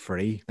sandwiches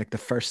free?" Like the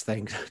first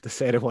thing to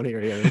say to one of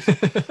your ears,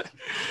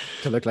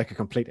 to look like a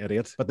complete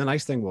idiot. But the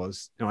nice thing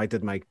was, I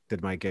did my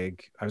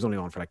gig. I was only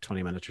on for like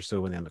 20 minutes or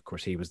so. And then of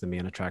course he was the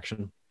main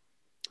attraction,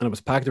 and it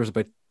was packed. There was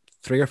about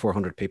 300 or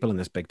 400 people in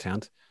this big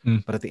tent.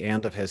 But at the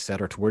end of his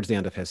set, or towards the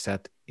end of his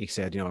set, he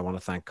said, "I want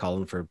to thank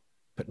Colin for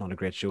putting on a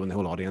great show," and the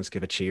whole audience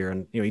gave a cheer.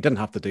 And he didn't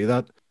have to do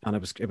that, and it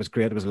was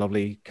great. It was a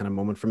lovely kind of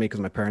moment for me, because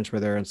my parents were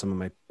there, and some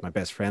of my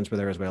best friends were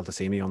there as well, to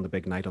see me on the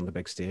big night on the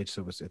big stage.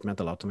 So it meant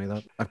a lot to me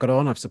that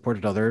I've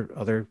supported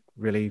other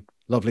really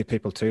lovely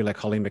people too, like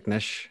Holly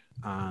McNish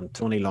and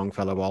Tony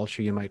Longfellow Walsh,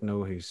 who you might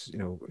know, who's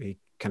he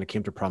kind of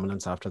came to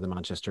prominence after the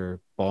Manchester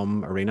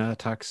bomb arena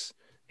attacks.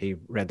 He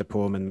read the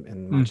poem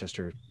in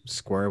Manchester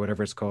Square,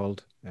 whatever it's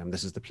called.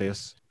 This is the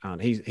place.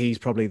 And he's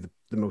probably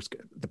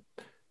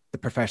the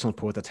professional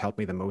poet that's helped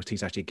me the most.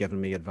 He's actually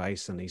given me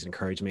advice, and he's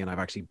encouraged me, and I've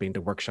actually been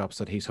to workshops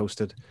that he's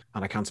hosted,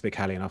 and I can't speak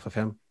highly enough of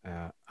him.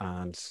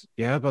 And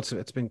yeah, but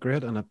it's been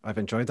great, and I've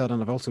enjoyed that.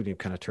 And I've also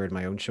kind of toured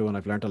my own show, and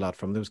I've learned a lot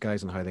from those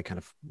guys and how they kind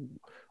of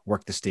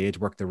work the stage,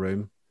 work the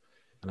room.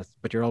 But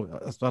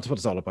that's what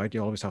it's all about.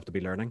 You always have to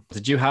be learning.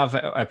 Did you have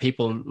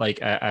people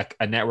like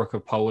a network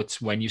of poets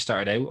when you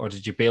started out, or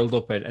did you build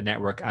up a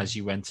network as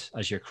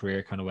your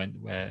career kind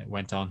of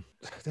went on?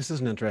 This is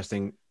an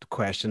interesting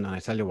question, and I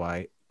tell you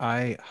why.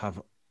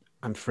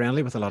 I'm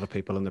friendly with a lot of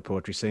people in the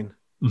poetry scene,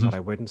 but I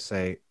wouldn't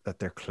say that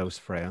they're close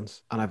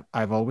friends. And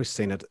I've always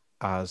seen it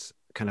as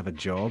kind of a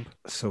job.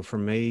 So for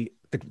me,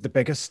 the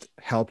biggest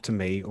help to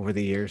me over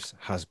the years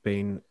has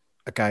been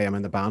a guy I'm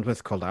in the band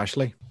with called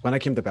Ashley. When I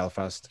came to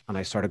Belfast and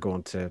I started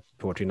going to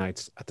poetry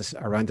nights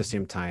around the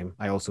same time,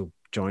 I also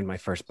joined my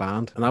first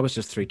band. And that was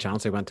just through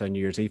chance. I went to a New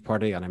Year's Eve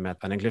party, and I met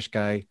an English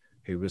guy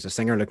who was a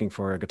singer looking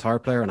for a guitar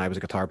player, and I was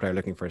a guitar player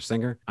looking for a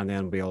singer. And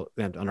then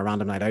then on a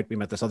random night out, we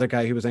met this other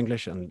guy who was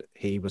English, and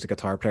he was a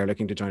guitar player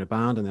looking to join a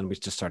band. And then we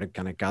just started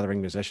kind of gathering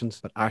musicians.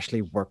 But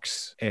Ashley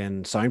works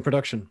in sound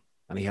production,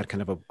 and he had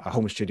kind of a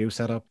home studio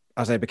set up.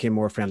 as I became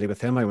more friendly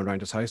with him, I went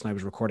around his house and I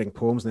was recording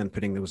poems and then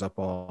putting those up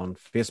on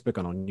Facebook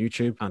and on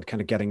YouTube and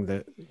kind of getting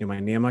my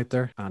name out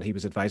there. And he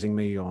was advising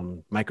me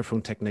on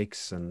microphone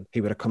techniques, and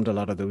he would have come to a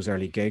lot of those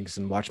early gigs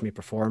and watched me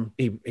perform.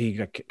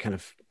 He kind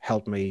of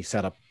helped me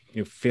set up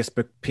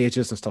Facebook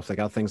pages and stuff like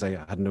that, things I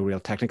had no real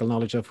technical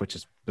knowledge of, which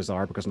is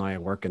bizarre because now I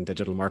work in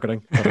digital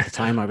marketing. But at the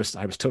time I was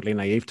totally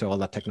naive to all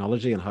that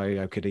technology and how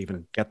I could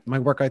even get my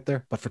work out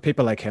there. But for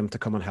people like him to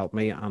come and help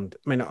me, and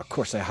I mean, of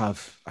course I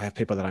have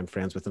people that I'm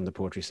friends with in the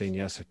poetry scene.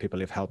 Yes, people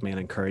who've helped me and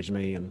encouraged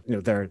me, and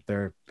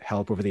their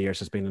help over the years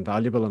has been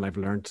invaluable, and I've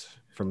learned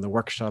from the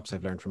workshops,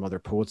 I've learned from other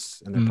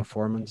poets in their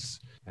performance,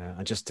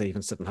 and just to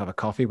even sit and have a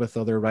coffee with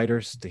other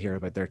writers to hear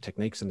about their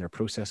techniques and their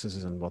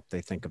processes and what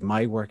they think of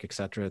my work,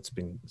 etc. It's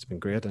been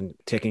great, and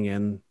taking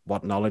in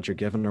what knowledge you're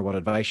given or what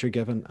advice you're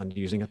given and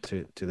using it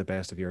to the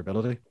best of your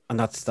ability. And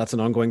that's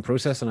an ongoing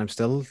process, and I'm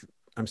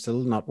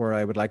still not where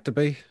I would like to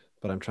be,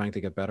 but I'm trying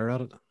to get better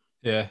at it.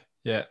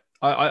 Yeah.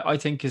 I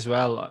think as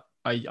well,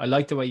 I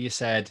like the way you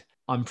said,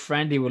 I'm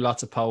friendly with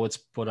lots of poets,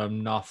 but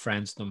I'm not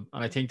friends with them.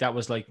 And I think that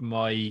was like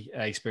my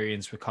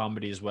experience with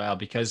comedy as well,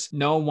 because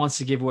no one wants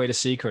to give away the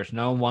secret.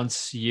 No one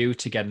wants you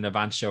to get an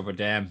advantage over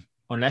them,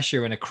 unless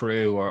you're in a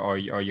crew or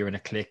you're in a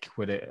clique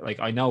with it. Like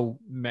I know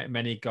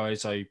many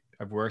guys I've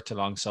worked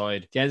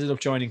alongside, they ended up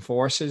joining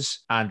forces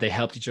and they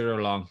helped each other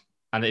along.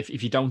 And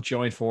if you don't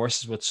join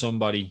forces with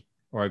somebody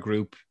or a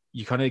group,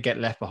 you kind of get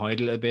left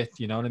behind a little bit.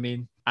 You know what I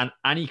mean? And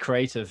any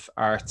creative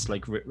arts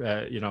like,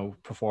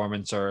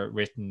 performance or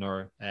written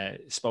or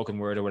spoken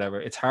word or whatever,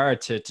 it's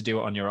hard to do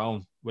it on your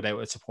own without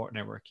a support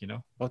network,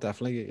 Oh,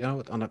 definitely.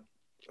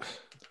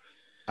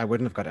 I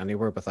wouldn't have got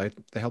anywhere without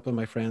the help of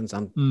my friends,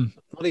 and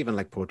not even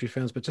like poetry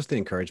friends, but just the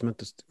encouragement.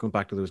 Just going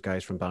back to those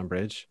guys from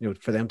Banbridge,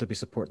 for them to be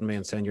supporting me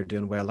and saying you're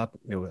doing well, that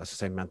as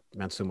I say, meant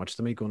so much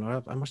to me. Going,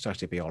 I must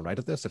actually be all right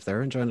at this if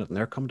they're enjoying it and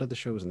they're coming to the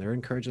shows and they're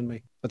encouraging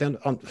me. But then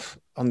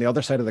on the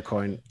other side of the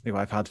coin,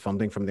 I've had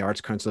funding from the Arts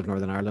Council of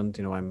Northern Ireland.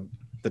 I'm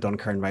the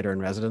Dunkern writer in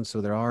residence, so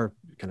there are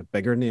kind of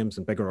bigger names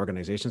and bigger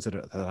organizations that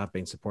have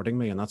been supporting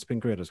me, and that's been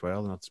great as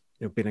well. And that's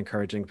been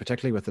encouraging,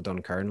 particularly with the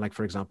Dunkern. Like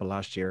for example,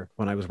 last year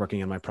when I was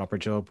working in my proper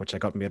job, which I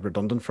got made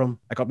redundant from,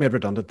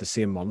 the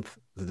same month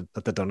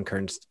that the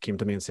Dunkerns came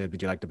to me and said,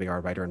 "Would you like to be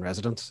our writer in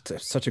residence?"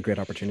 It's such a great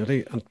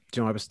opportunity. And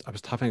I was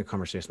having a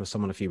conversation with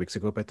someone a few weeks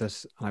ago about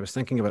this, and I was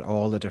thinking about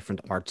all the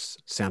different arts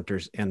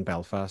centres in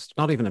Belfast,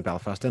 not even in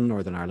Belfast, in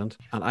Northern Ireland,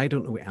 and I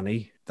don't know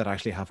any that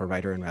actually have a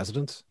writer in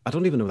residence. I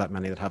don't even know that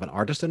many that have an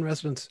artist in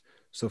residence.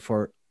 So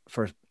for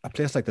a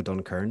place like the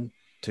Dunkern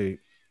to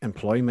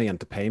employ me and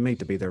to pay me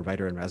to be their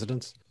writer in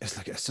residence,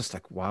 it's just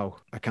like, wow,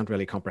 I can't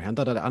really comprehend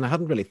that. And I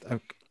hadn't really,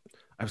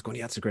 I was going,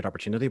 yeah, it's a great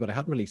opportunity, but I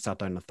hadn't really sat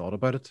down and thought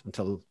about it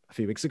until a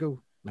few weeks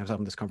ago. And I was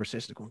having this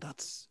conversation going,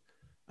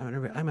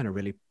 I'm in a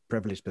really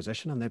privileged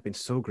position, and they've been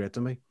so great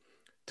to me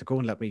to go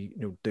and let me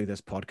do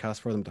this podcast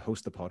for them, to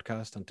host the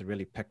podcast and to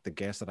really pick the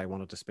guests that I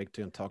wanted to speak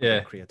to and talk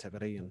about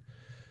creativity and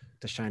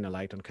to shine a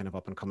light on kind of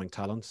up and coming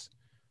talents.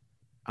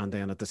 And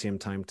then at the same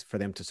time, for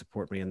them to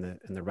support me in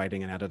the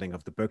writing and editing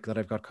of the book that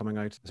I've got coming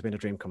out, it's been a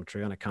dream come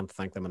true, and I can't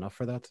thank them enough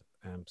for that.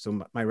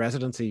 So my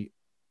residency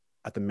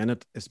at the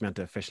minute is meant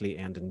to officially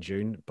end in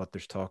June, but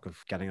there's talk of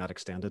getting that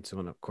extended. So,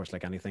 and of course,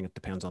 like anything, it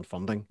depends on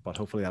funding, but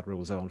hopefully that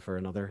rolls on for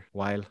another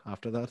while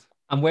after that.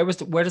 And where does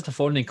the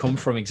funding come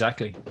from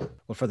exactly?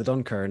 Well, for the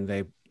Dunkern,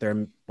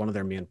 they're one of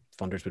their main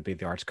funders would be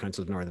the Arts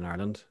Council of Northern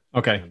Ireland.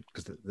 Okay.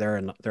 Because they're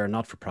a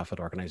not-for-profit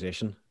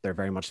organisation. They're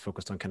very much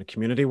focused on kind of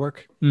community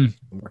work,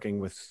 working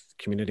with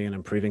community and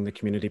improving the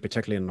community,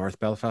 particularly in North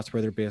Belfast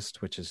where they're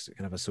based, which is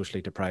kind of a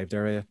socially deprived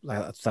area.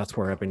 That's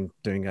where I've been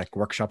doing like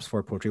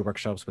poetry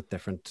workshops with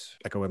different,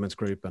 like a women's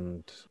group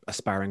and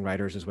aspiring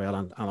writers as well,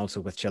 and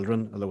also with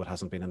children, although it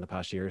hasn't been in the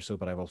past year or so,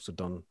 but I've also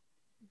done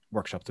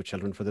workshops with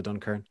children for the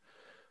Dunkern.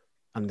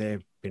 And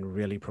they've been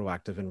really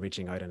proactive in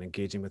reaching out and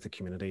engaging with the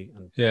community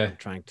and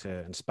trying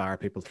to inspire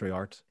people through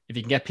art. If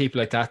you can get people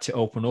like that to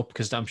open up,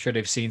 because I'm sure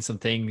they've seen some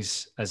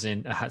things, as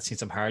in had seen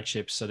some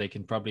hardships, so they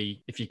can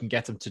probably, if you can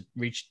get them to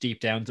reach deep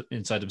down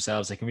inside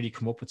themselves, they can really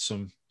come up with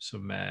some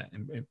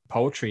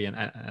poetry and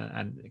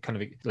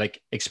kind of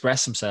like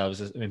express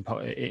themselves in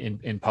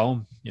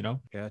poem. Yeah,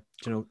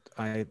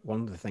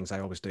 one of the things I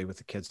always do with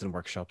the kids in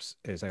workshops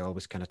is I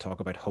always kind of talk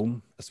about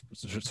home as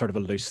sort of a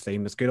loose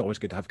theme. It's always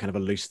good to have kind of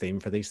a loose theme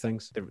for these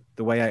things.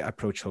 The way I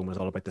approach home is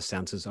all about the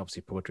senses.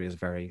 Obviously, poetry is a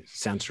very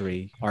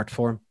sensory art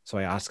form, so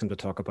I ask them to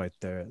talk about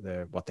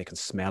their what they can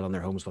smell in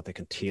their homes, what they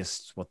can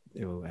taste, what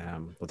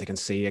they can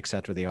see,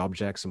 etc. The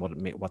objects and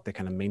what they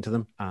kind of mean to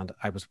them. And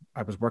I was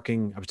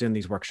doing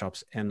these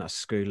workshops in a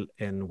school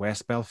in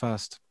West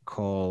Belfast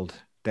called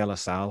De La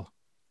Salle,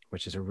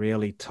 which is a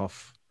really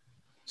tough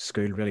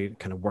school, really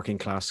kind of working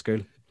class school.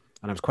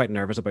 And I was quite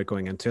nervous about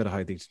going into it,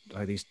 how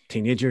these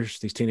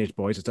teenage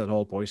boys, it's an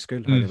all boys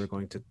school, how they were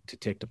going to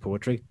take to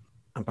poetry.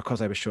 And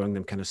because I was showing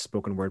them kind of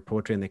spoken word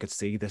poetry, and they could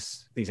see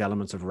these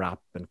elements of rap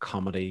and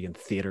comedy and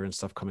theater and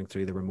stuff coming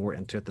through, they were more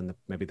into it than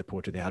maybe the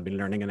poetry they had been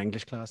learning in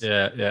English class.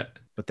 Yeah.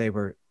 But they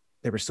were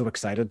so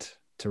excited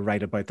to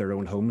write about their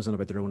own homes and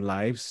about their own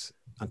lives.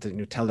 and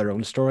to tell their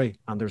own story.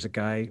 And there's a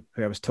guy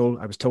who I was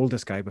told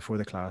this guy before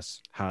the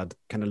class had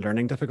kind of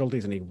learning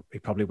difficulties, and he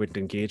probably wouldn't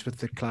engage with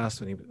the class.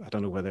 And I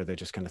don't know whether they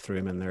just kind of threw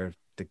him in there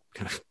to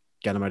kind of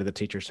get him out of the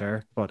teacher's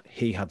hair, but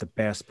he had the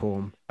best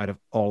poem out of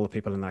all the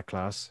people in that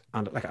class.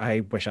 And like,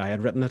 I wish I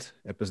had written it.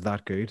 It was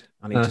that good.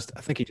 And I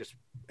think he just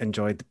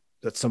enjoyed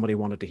that somebody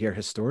wanted to hear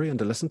his story and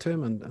to listen to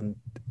him. And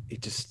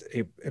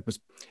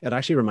it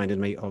actually reminded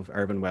me of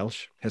Irvin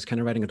Welsh, his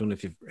kind of writing. I don't know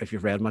if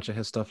you've read much of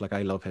his stuff. Like,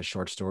 I love his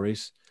short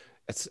stories.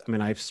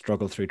 I've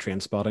struggled through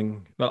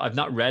Trainspotting. Well, I've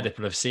not read it,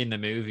 but I've seen the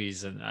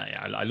movies, and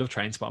I love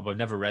Trainspotting, but I've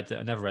never read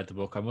the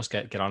book. I must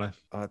get on it.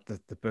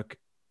 The book,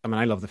 I mean,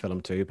 I love the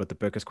film too, but the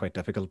book is quite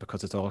difficult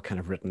because it's all kind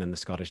of written in the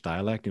Scottish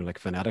dialect, like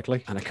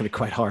phonetically, and it can be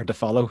quite hard to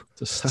follow.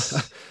 It's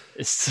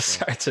just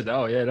hard to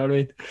know, yeah, you know what I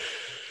mean?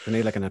 You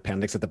need like an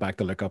appendix at the back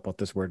to look up what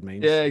this word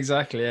means. Yeah,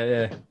 exactly,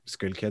 yeah.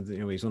 School kid,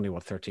 he's only,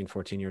 13,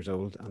 14 years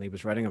old, and he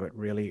was writing about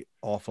really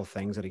awful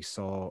things that he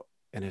saw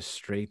in his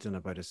street and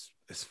about his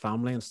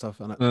family and stuff.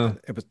 And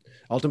it was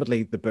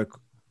ultimately the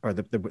book, or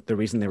the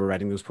reason they were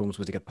writing those poems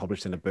was to get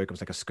published in a book. It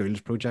was like a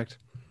school's project.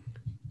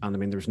 And I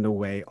mean, there's no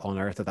way on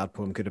earth that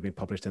poem could have been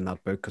published in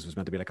that book, because it was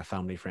meant to be like a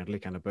family-friendly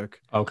kind of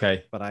book.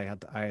 Okay. But I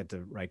had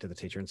to write to the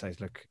teacher and say,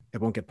 look, it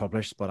won't get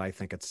published, but I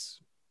think it's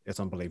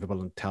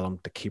unbelievable, and tell him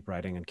to keep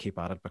writing and keep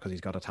at it, because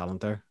he's got a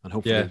talent there. And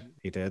hopefully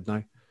he did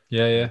now.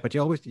 Yeah. But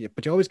you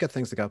always get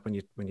things like that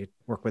when you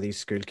work with these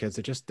school kids.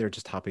 They're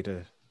just happy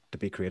to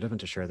be creative and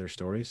to share their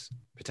stories.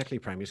 Particularly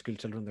primary school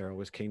children, they're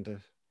always keen to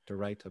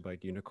write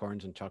about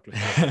unicorns and chocolate.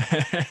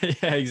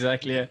 Yeah,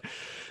 exactly. Yeah.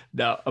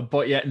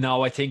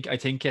 I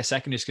think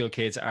secondary school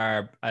kids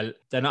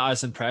they're not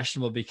as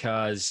impressionable,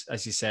 because,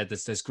 as you said,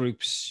 there's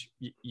groups.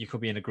 You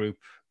could be in a group,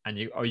 and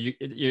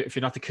if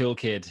you're not the cool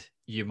kid,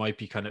 you might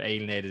be kind of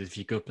alienated if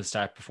you go up and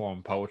start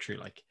performing poetry.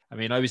 Like, I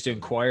mean, I was doing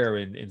choir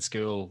in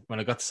school. When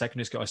I got to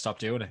secondary school, I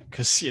stopped doing it,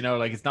 because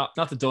like, it's not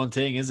the done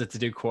thing, is it, to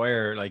do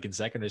choir like in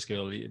secondary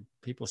school?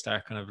 People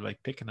start kind of like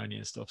picking on you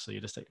and stuff, so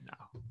you just like,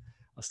 no,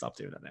 I'll stop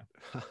doing that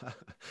now.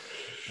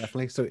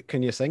 Definitely. So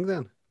can you sing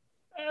then?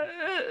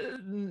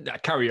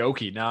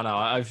 Karaoke? No.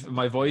 I've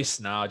my voice.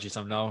 No, geez,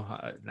 I'm no.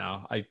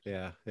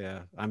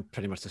 Yeah. I'm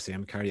pretty much the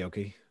same,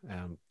 karaoke.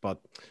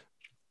 But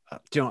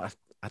do you know,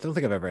 I don't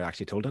think I've ever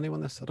actually told anyone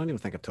this. I don't even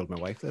think I've told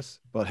my wife this.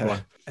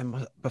 But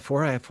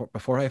before I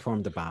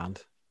formed the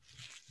band,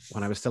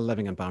 when I was still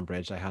living in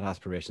Banbridge, I had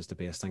aspirations to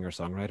be a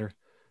singer-songwriter.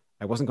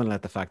 I wasn't going to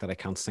let the fact that I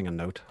can't sing a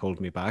note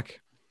hold me back.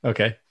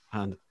 Okay.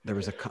 And there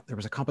was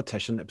a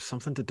competition. It was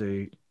something to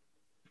do.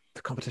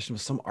 The competition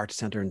was some art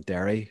centre in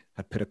Derry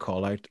had put a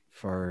call out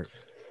for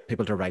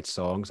people to write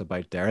songs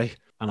about Derry,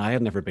 and I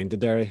had never been to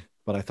Derry,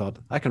 but I thought,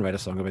 I can write a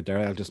song about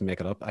Derry. I'll just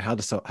make it up. I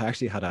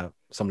actually had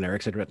some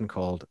lyrics I'd written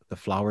called "The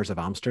Flowers of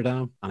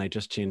Amsterdam," and I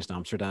just changed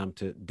Amsterdam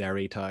to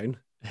Derry Town.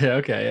 Yeah.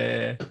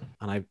 Okay. Yeah.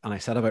 And I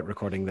set about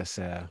recording this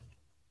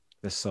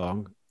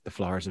song, "The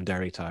Flowers of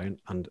Derry Town,"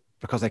 and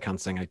because I can't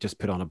sing, I just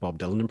put on a Bob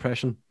Dylan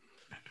impression.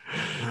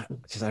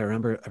 I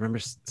remember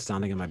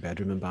standing in my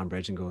bedroom in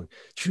Banbridge and going,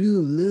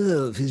 "True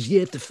love has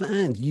yet to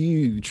find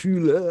you,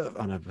 true love,"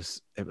 and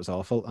it was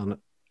awful. And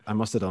I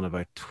must have done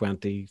about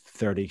 20,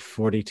 30,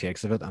 40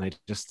 takes of it, and I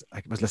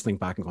was listening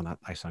back and going,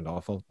 I sound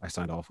awful. I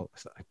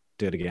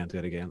do it again,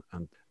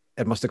 and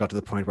it must have got to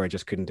the point where I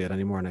just couldn't do it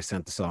anymore, and I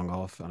sent the song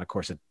off, and of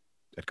course it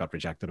got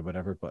rejected or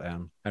whatever. But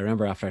I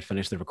remember after I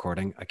finished the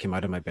recording, I came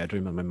out of my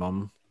bedroom, and my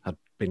mum had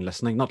been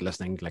not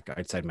listening like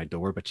outside my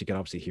door, but she could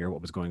obviously hear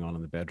what was going on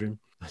in the bedroom,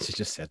 and she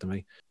just said to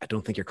me, "I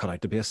don't think you're cut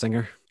out to be a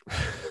singer."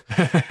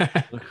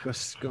 I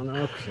was going,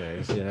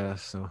 okay, yeah,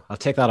 so I'll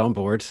take that on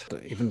board.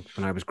 Even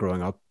when I was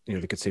growing up,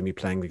 they could see me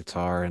playing the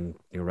guitar and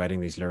writing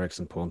these lyrics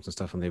and poems and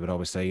stuff, and they would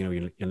always say,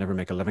 you'll never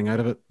make a living out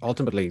of it.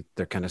 Ultimately,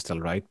 they're kind of still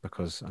right,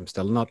 because I'm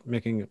still not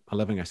making a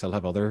living. I still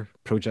have other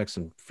projects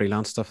and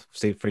freelance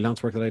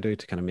work that I do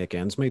to kind of make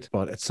ends meet,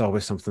 but it's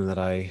always something that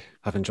I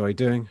have enjoyed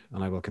doing,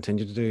 and I will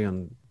continue to do.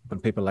 And when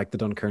people like the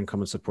Dunkern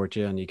come and support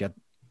you, and you get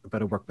a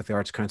bit of work with the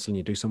Arts Council, and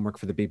you do some work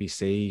for the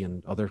BBC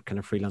and other kind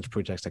of freelance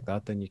projects like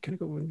that, then you kind of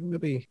go,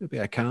 maybe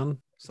I can.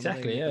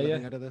 Exactly. Yeah.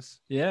 Out of this.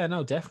 Yeah.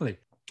 No, definitely.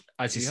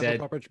 As you said,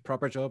 have a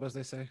proper job, as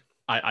they say.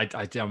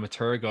 I'm a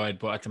tour guide,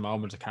 but at the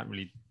moment I can't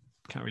really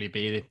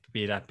be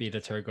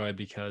the tour guide,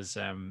 because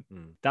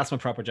that's my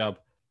proper job.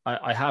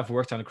 I have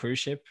worked on a cruise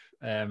ship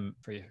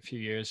for a few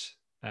years.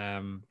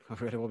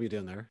 What were you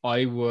doing there?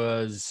 I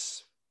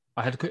was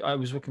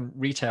working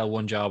retail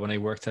one job, and I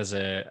worked as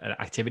an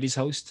activities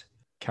host,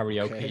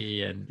 karaoke.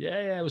 Okay. And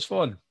yeah, it was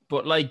fun.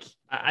 But like,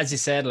 as you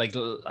said, like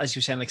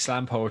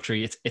slam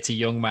poetry, it's a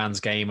young man's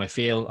game. I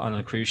feel on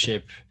a cruise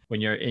ship, when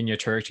you're in your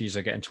 30s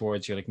or getting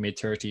towards your like mid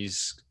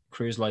 30s,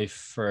 cruise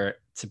life,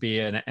 to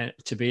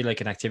be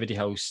like an activity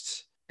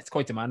host, it's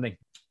quite demanding,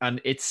 and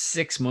it's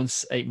 6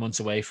 months, 8 months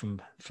away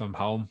from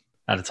home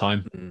at a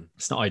time.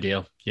 It's not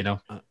ideal,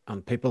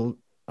 and people,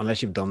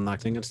 unless you've done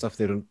acting and stuff,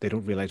 they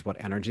don't realize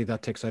what energy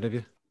that takes out of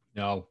you.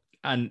 No,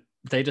 and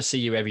they just see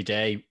you every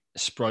day,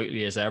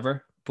 sprightly as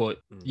ever, but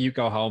you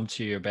go home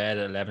to your bed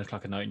at 11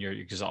 o'clock at night and you're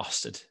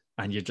exhausted,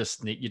 and you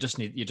just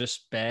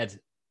bed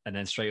and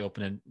then straight up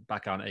and then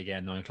back on it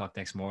again 9 o'clock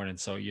next morning.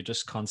 So you're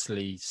just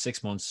constantly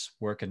 6 months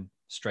working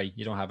straight.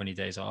 You don't have any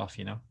days off,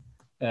 you know.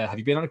 Have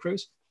you been on a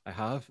cruise? I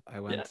have. I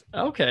went.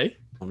 Yeah. Okay.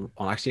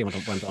 Actually,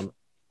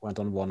 went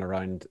on one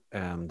around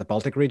the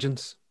Baltic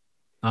regions.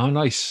 Oh,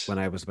 nice. When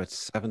I was about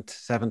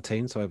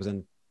 17, so I was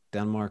in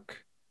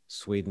Denmark,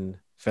 Sweden,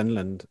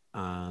 Finland,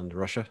 and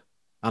Russia,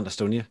 and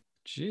Estonia.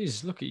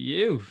 Jeez, look at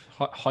you.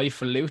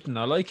 Highfalutin.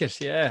 I like it.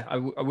 Yeah. I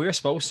was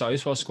supposed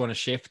to go on a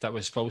ship that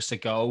was supposed to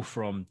go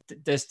from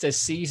this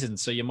season.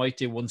 So you might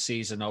do one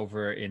season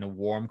over in a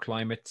warm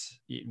climate,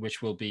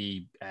 which will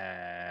be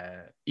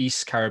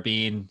East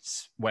Caribbean,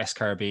 West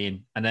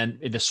Caribbean. And then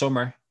in the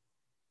summer,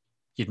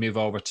 you'd move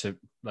over to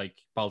like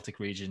Baltic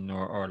region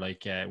or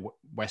like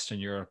Western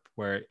Europe,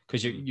 where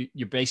because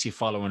you're basically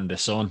following the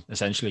sun.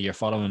 Essentially, you're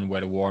following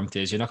where the warmth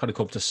is. You're not going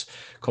to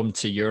come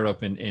to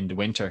Europe in the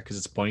winter because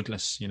it's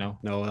pointless, you know.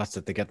 No, that's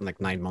it. They get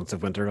like 9 months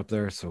of winter up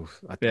there, so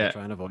I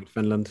try and avoid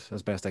Finland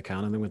as best I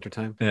can in the winter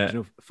time. Yeah.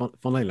 You know,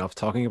 funnily enough,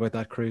 talking about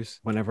that cruise,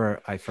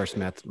 whenever I first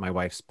met my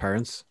wife's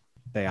parents,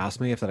 they asked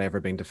me if I'd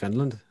ever been to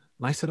Finland.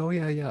 And I said, "Oh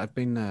yeah, I've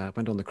been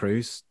went on the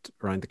cruise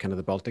around the kind of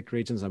the Baltic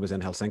regions. I was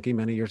in Helsinki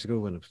many years ago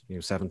when I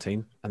was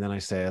 17." And then I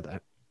said,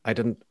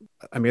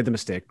 I made the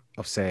mistake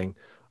of saying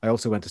I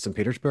also went to St.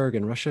 Petersburg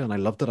in Russia and I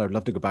loved it. I'd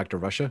love to go back to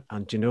Russia.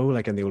 And you know,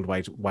 like in the old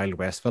Wild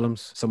West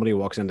films, somebody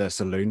walks into a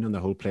saloon and the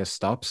whole place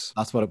stops.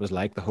 That's what it was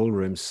like. The whole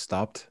room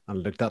stopped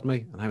and looked at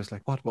me, and I was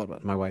like, "What?"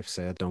 My wife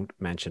said, "Don't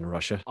mention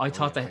Russia." I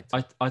thought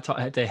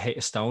they hate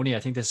Estonia. I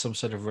think there's some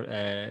sort of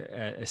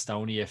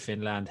Estonia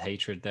Finland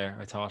hatred there.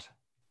 I thought.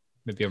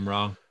 Maybe I'm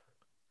wrong.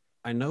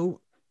 I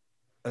know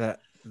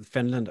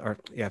Finland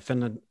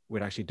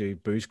would actually do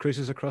booze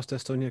cruises across to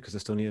Estonia because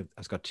Estonia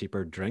has got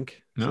cheaper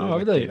drink. No,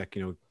 are they? Like,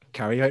 you know,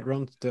 carry out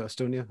runs to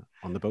Estonia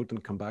on the boat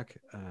and come back.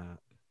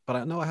 But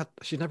I know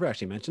she's never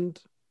actually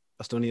mentioned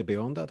Estonia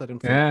beyond that. I don't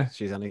think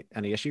she's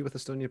any issue with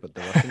Estonia, but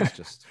the Russians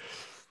just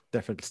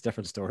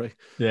different story.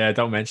 Yeah,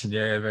 don't mention.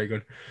 Yeah, very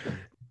good.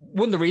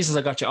 One of the reasons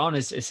I got you on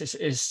is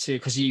to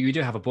because you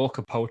do have a book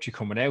of poetry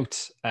coming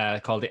out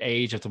called The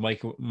Age of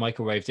the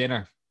Microwave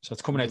Dinner. So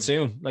it's coming out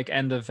soon, like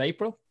end of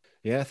April.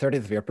 Yeah,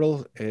 30th of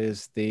April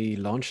is the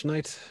launch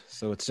night.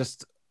 So it's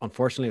just,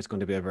 unfortunately, it's going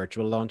to be a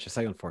virtual launch. I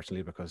say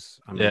unfortunately because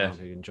I'm not one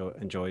who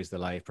enjoys the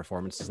live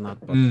performances and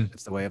that, but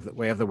it's the way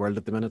of the world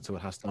at the minute, so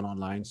it has to be on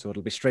online. So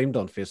it'll be streamed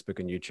on Facebook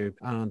and YouTube.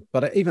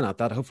 But even at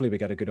that, hopefully we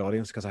get a good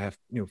audience because I have,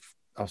 you know,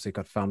 obviously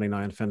got family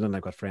now in Finland.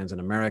 I've got friends in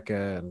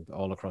America and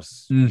all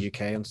across the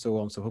UK and so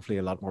on. So hopefully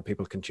a lot more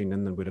people can tune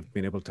in than would have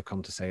been able to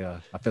come to say a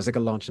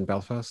physical launch in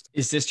Belfast.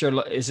 Is this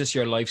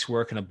your life's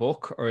work in a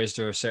book, or is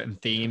there certain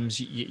themes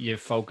you've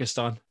focused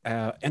on?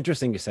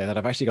 Interesting you say that.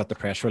 I've actually got the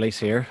press release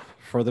here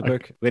for the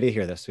book. Wait till you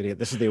hear this.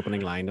 This is the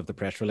opening line of the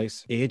press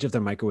release. Age of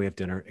the Microwave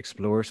Dinner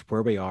explores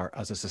where we are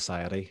as a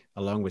society,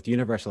 along with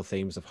universal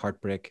themes of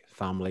heartbreak,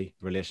 family,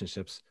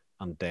 relationships,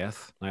 and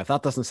death. Now, if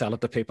that doesn't sell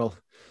it to people,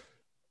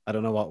 I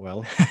don't know what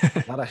will.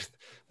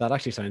 That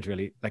actually sounds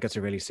really like it's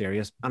a really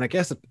serious, and I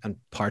guess in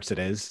parts it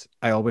is.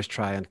 I always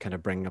try and kind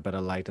of bring a bit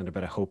of light and a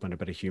bit of hope and a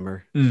bit of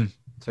humor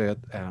to it.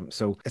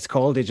 So it's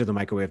called Age of the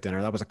Microwave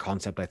Dinner. That was a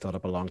concept I thought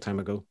up a long time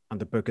ago, and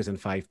the book is in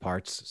 5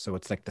 parts. So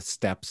it's like the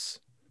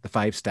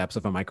 5 steps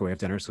of a microwave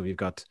dinner. So you've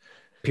got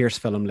pierce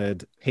film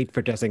lid, heat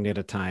for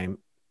designated time,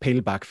 peel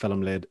back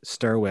film lid,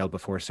 stir well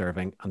before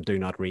serving, and do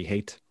not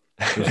reheat.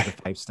 Those are the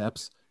 5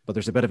 steps, but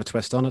there's a bit of a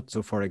twist on it.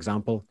 So for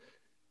example,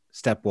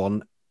 step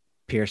 1,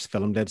 pierce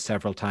film lid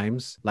several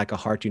times, like a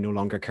heart you no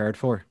longer cared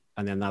for.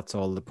 And then that's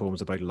all the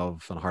poems about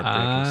love and heartbreak,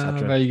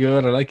 etc. Very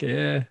good. I like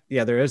it.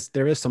 Yeah, there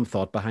is some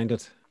thought behind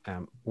it.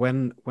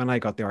 When I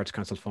got the Arts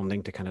Council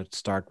funding to kind of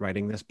start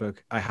writing this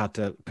book, I had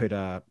to put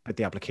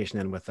the application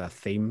in with a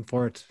theme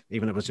for it.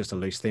 Even if it was just a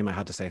loose theme, I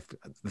had to say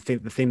the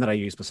theme that I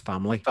used was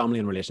family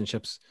and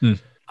relationships.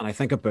 And I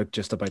think a book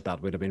just about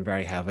that would have been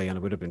very heavy, and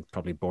it would have been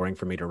probably boring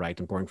for me to write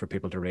and boring for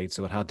people to read.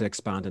 So it had to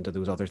expand into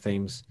those other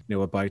themes, you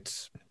know,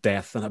 about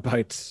death and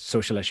about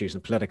social issues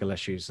and political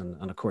issues, and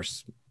of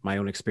course my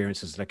own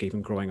experiences, like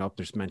even growing up.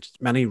 There's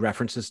many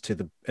references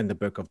in the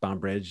book of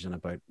Banbridge and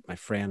about my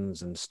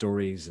friends and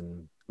stories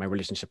and my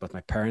relationship with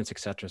my parents,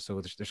 etc.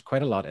 So there's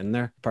quite a lot in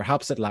there.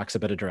 Perhaps it lacks a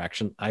bit of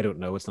direction. I don't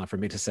know. It's not for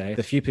me to say.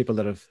 The few people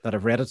that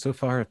have read it so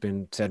far have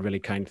been said really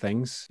kind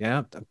things.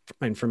 Yeah, I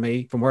mean, for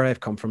me, from where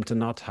I've come from, to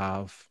not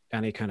have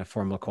any kind of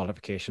formal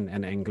qualification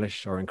in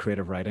English or in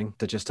creative writing,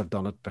 to just have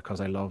done it because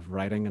I love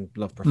writing and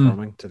love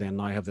performing, to then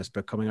now have this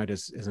book coming out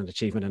is an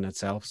achievement in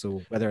itself.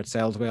 So whether it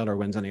sells well or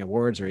wins any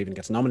awards or even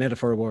gets nominated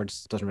for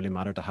awards, doesn't really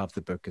matter. To have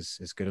the book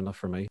is good enough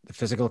for me. The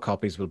physical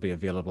copies will be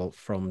available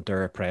from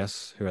Dura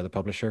Press, who are the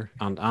publisher,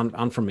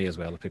 and from me as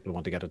well if people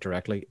want to get it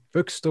directly.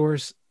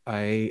 Bookstores,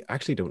 I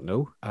actually don't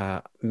know.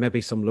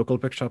 Maybe some local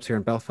bookshops here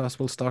in Belfast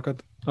will stock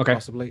it,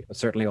 possibly. But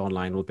certainly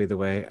online will be the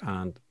way.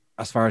 And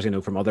as far as you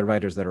know from other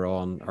writers that are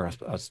on, or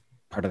as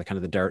part of the kind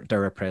of the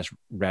Dura Press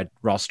red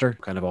roster,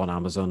 kind of on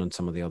Amazon and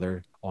some of the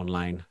other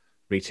online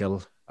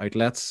retail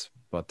outlets.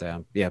 But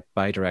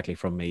buy directly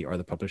from me or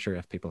the publisher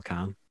if people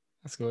can.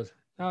 That's good.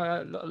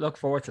 Look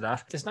forward to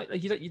that. It's not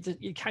like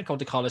you can't go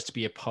to college to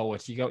be a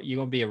poet. You go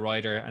and be a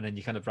writer, and then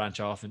you kind of branch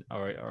off,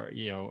 or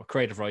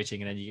creative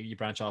writing, and then you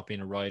branch off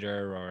being a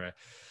writer, or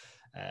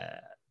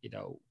you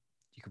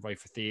can write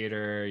for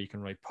theater, you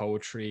can write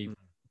poetry,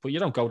 but you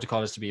don't go to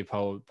college to be a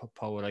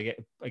poet.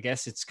 I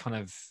guess it's kind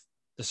of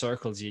the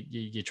circles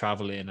you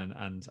travel in,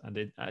 and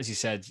it, as you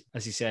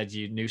said,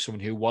 you knew someone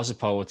who was a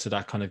poet, so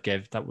that kind of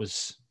that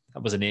was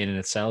an in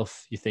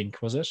itself. You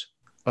think, was it?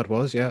 It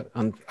was, yeah.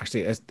 And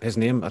actually, his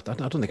name, I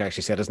don't think I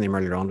actually said his name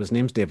earlier on, but his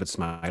name's David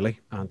Smiley.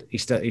 And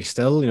he's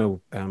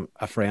still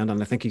a friend.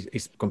 And I think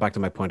he's going back to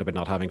my point about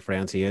not having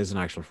friends. He is an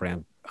actual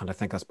friend. And I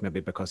think that's maybe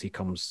because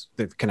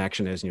the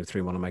connection is,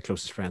 through one of my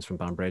closest friends from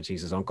Banbridge.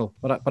 He's his uncle.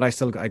 But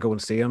I go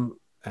and see him.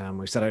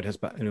 We set out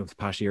the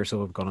past year or so,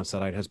 we've gone and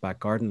set out his back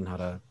garden,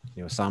 had a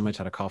sandwich,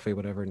 had a coffee,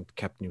 whatever, and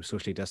kept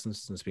socially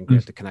distanced. And it's been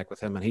great to connect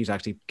with him. And he's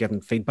actually given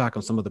feedback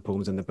on some of the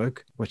poems in the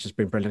book, which has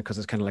been brilliant because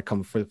it's kind of like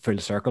come full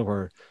circle,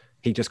 where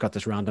he just got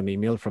this random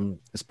email from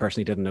this person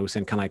he didn't know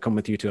saying, "Can I come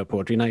with you to a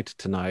poetry night?"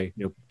 to now,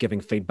 giving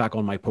feedback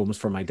on my poems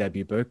for my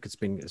debut book. It's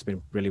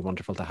been really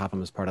wonderful to have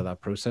him as part of that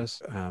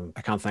process.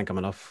 I can't thank him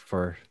enough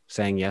for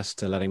saying yes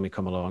to letting me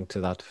come along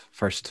to that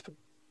first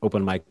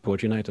open mic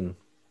poetry night, and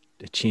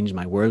it changed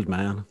my world,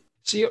 man.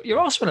 So you're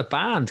also in a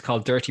band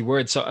called Dirty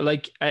Words. So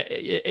like,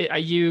 are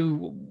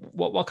you,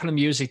 what kind of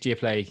music do you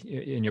play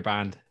in your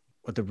band?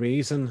 Well, the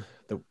reason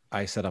that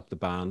I set up the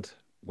band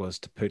was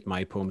to put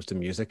my poems to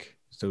music.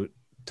 So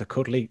to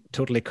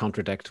totally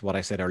contradict what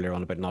I said earlier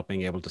on about not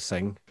being able to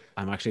sing,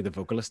 I'm actually the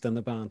vocalist in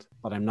the band,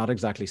 but I'm not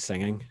exactly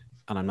singing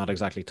and I'm not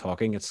exactly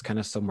talking. It's kind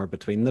of somewhere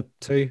between the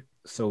two.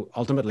 So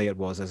ultimately it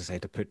was, as I say,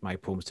 to put my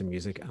poems to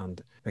music.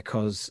 And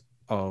because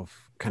of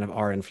kind of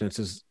our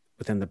influences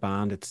within the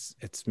band, it's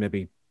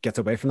maybe gets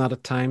away from that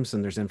at times,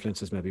 and there's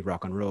influences maybe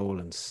rock and roll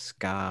and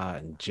ska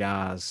and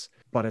jazz.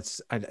 But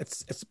it's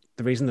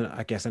the reason that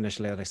I guess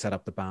initially that I set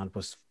up the band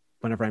was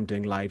whenever I'm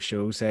doing live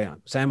shows, say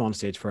I'm on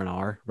stage for an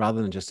hour,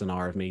 rather than just an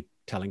hour of me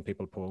telling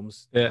people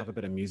poems, have a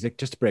bit of music,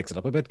 just breaks it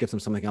up a bit, gives them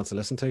something else to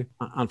listen to.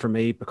 And for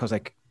me, because I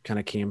kind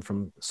of came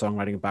from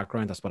songwriting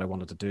background, that's what I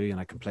wanted to do, and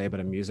I can play a bit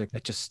of music.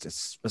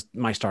 It's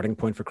my starting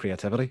point for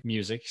creativity.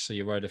 Music. So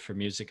you write it for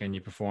music and you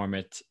perform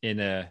it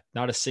in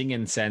not a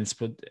singing sense,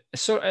 but a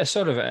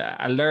sort of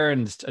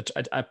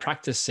a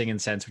practice singing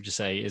sense. Would you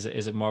say is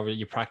it more of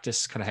you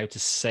practice kind of how to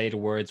say the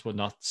words but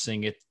not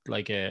sing it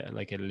like a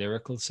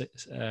lyrical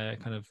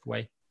kind of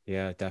way?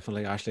 Yeah,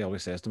 definitely. Ashley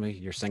always says to me,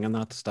 "You're singing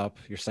that. Stop.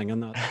 You're singing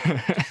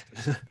that."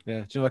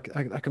 Yeah,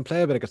 I can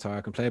play a bit of guitar,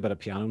 I can play a bit of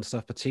piano and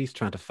stuff, but she's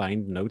trying to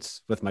find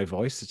notes with my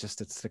voice.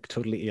 It's a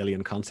totally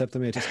alien concept to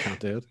me. I just can't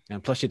do it.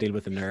 And plus, you deal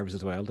with the nerves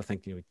as well. To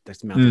think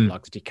there's mental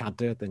blocks that you can't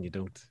do it, then you're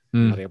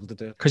not able to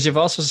do it. Because you've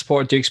also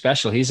supported Duke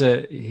Special. He's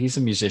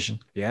a musician.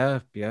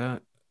 Yeah,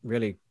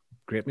 really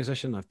great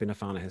musician. I've been a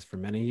fan of his for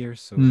many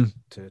years, so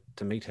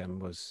to meet him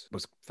was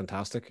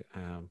fantastic.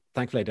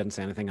 Thankfully I didn't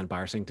say anything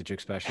embarrassing to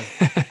Duke Special.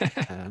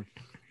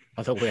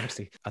 Although we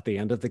actually, at the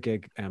end of the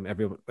gig,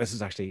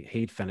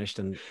 he'd finished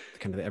and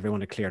kind of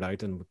everyone had cleared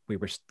out and we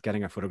were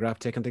getting our photograph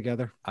taken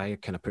together. I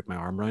kind of put my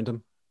arm around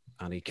him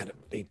and he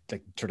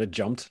like sort of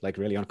jumped like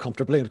really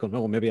uncomfortably and going,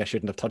 "Oh, maybe I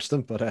shouldn't have touched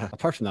him." But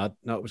apart from that,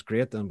 no, it was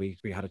great. And we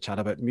had a chat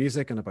about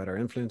music and about our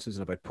influences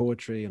and about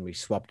poetry, and we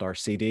swapped our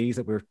CDs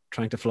that we were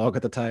trying to flog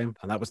at the time.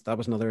 And that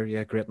was another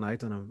great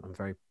night. And I'm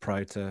very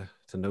proud to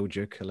know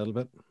Duke a little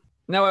bit.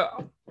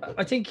 Now,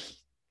 I think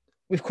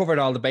we've covered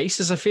all the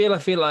bases. I feel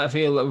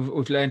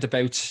we've learned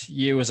about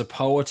you as a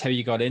poet, how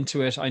you got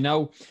into it. I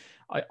know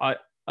I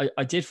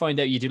did find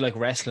out you do like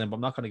wrestling, but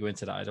I'm not going to go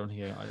into that. I don't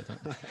hear.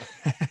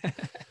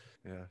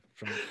 Yeah,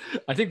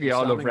 I think we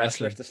all love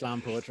wrestling. To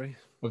slam poetry.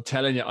 I'm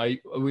telling you,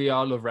 we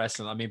all love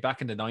wrestling. I mean,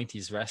 back in the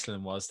 90s,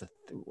 wrestling was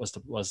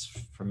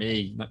for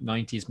me,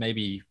 90s,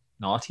 maybe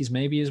noughties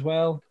maybe as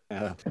well.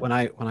 When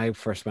I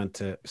first went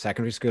to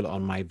secondary school,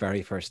 on my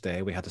very first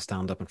day, we had to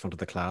stand up in front of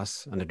the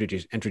class and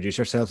introduce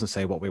ourselves and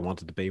say what we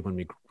wanted to be when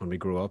we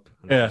grew up.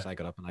 And I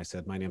got up and I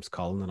said, "My name's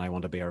Colin and I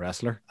want to be a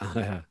wrestler."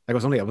 And, I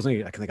was only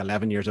I think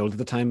 11 years old at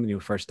the time,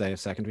 first day of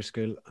secondary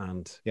school,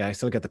 and yeah, I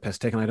still get the piss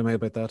taken out of me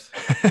about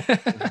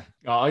that.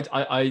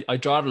 I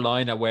draw the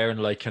line at wearing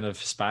like kind of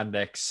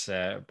spandex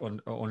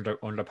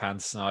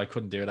underpants. No, I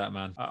couldn't do that,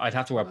 man. I'd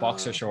have to wear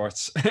boxer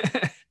shorts.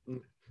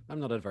 I'm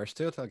not adverse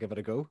to it. I'll give it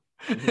a go.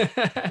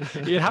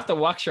 You'd have to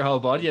wax your whole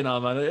body,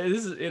 man. It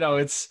is,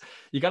 it's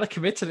you got to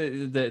commit to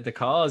the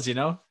cause,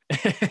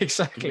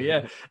 Exactly.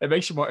 Yeah, it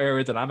makes you more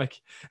aerodynamic.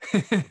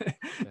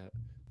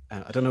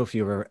 I don't know if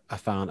you were a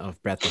fan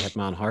of Bret the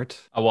Hitman Hart.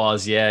 I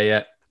was,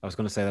 yeah. I was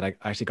going to say that I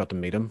actually got to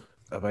meet him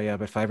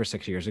about 5 or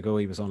 6 years ago.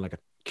 He was on like a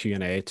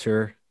Q&A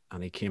tour,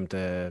 and he came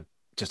to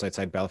just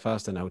outside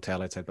Belfast, in a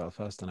hotel outside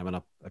Belfast, and I went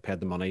up, I paid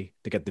the money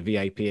to get the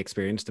VIP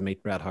experience to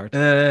meet Bret Hart.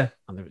 And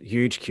there was a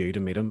huge queue to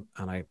meet him,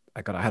 and I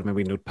had my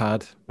wee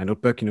notepad, my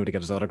notebook, to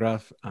get his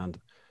autograph, and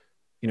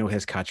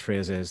his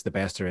catchphrase is "the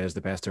best there is,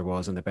 the best there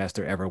was, and the best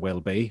there ever will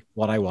be."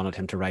 What I wanted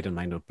him to write in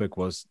my notebook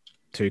was,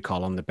 "To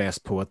Colin, the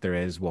best poet there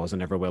is, was,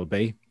 and ever will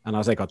be." And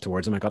as I got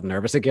towards him, I got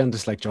nervous again,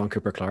 just like John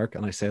Cooper Clarke,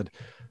 and I said,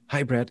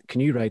 "Hi Bret,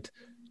 can you write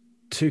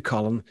to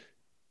Colin,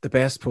 the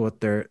best poet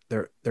there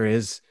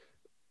is,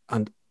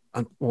 and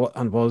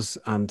was,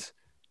 and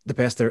the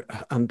best there.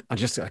 And I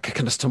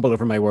kind of stumbled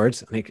over my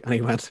words, and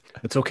he went,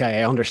 "It's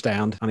okay, I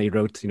understand." And he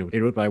wrote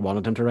what I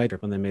wanted him to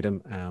write when they made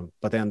him.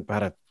 But then we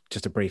had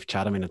just a brief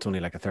chat. I mean, it's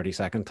only like a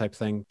 30-second type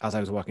thing. As I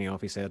was walking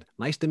off, he said,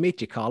 "Nice to meet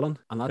you, Colin."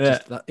 And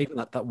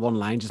that one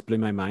line just blew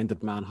my mind.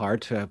 That man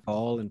hard to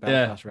fall in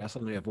Belfast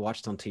wrestling, who I've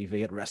watched on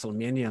TV at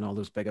WrestleMania and all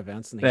those big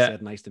events. And he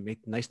said, nice to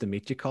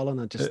meet you, Colin.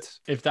 And just,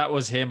 if that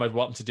was him, I'd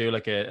want him to do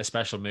like a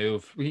special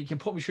move. You can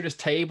put me through this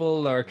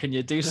table, or can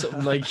you do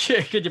something like,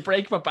 can you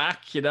break my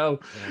back,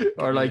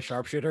 or like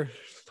sharpshooter.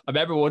 I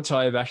remember one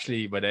time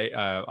actually when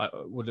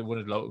one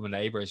of my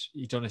neighbors,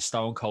 he done a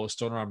Stone Cold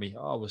Stunner on me.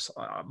 Oh, it was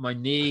my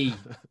knee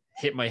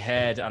hit my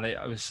head, and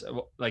I was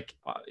like,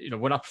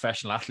 we're not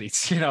professional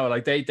athletes,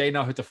 like they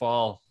know how to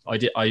fall. I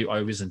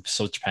was in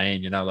such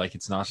pain, like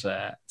it's not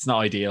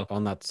ideal.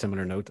 On that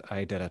similar note,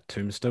 I did a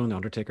tombstone,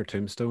 Undertaker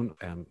tombstone.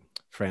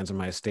 Friends in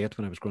my estate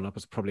when I was growing up, I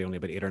was probably only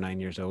about 8 or 9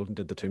 years old, and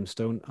did the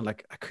tombstone, and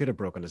like I could have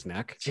broken his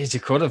neck. Jeez, you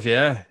could have,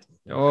 yeah.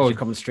 Oh, you're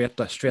coming straight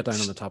down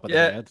on the top of the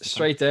head.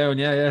 Straight down,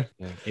 yeah.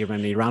 He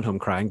ran home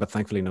crying, but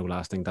thankfully no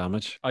lasting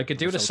damage. I could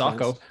do the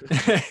Socko.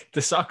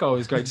 The Socko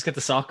is great. Just get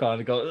the sock on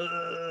and go.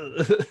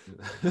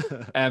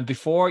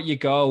 Before you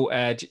go,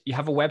 do you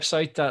have a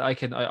website that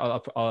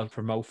I'll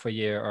promote for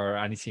you, or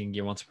anything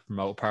you want to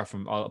promote? Apart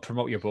from, I'll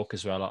promote your book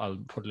as well.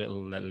 I'll put a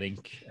little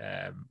link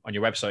on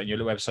your website, and your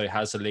website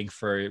has a link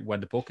for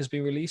when the book is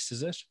being released.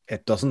 Is it?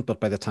 It doesn't,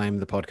 but by the time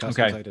the podcast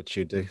comes out, it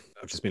should do.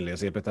 I've just been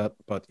lazy about that.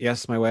 But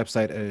yes, my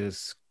website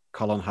is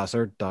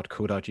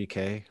colinhassard.co.uk,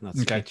 and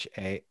that's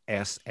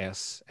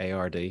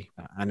HASSARD.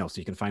 And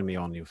also you can find me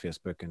on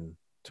Facebook and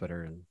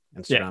Twitter and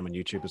Instagram and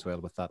YouTube as well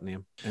with that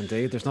name.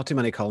 Indeed, there's not too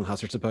many Colin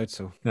Hassards about,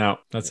 so no,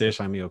 that's it.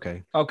 Find me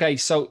okay. Okay,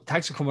 so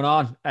thanks for coming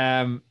on.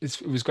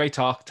 It was great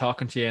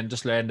talking to you, and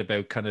just learning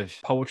about kind of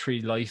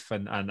poetry life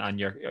and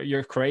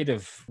your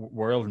creative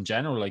world in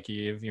general. Like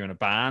you're in a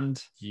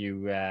band,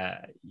 you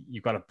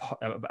got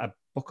a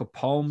book of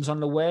poems on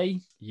the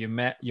way. You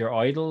met your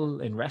idol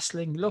in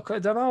wrestling. Look, I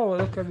don't know.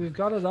 Look, we've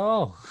got it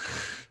all.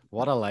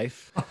 What a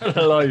life. What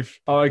a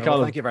life. All right,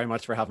 Colin. Thank you very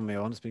much for having me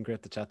on. It's been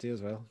great to chat to you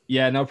as well.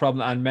 Yeah, no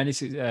problem. And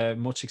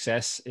much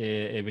success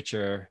with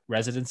your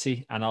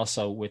residency, and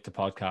also with the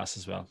podcast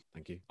as well.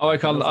 Thank you. All right,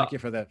 Colin. Thank you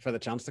for the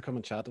chance to come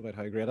and chat about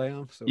how great I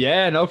am. So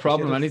yeah, no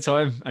problem.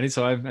 Anytime.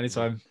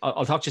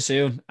 I'll talk to you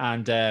soon.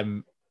 And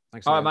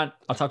thanks. All right, man.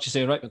 I'll talk to you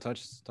soon, right? Talk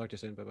to you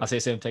soon. Bye-bye. I'll see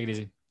you soon. Take it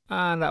easy.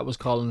 And that was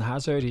Colin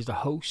Hassard. He's the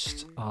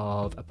host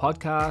of a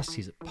podcast.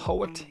 He's a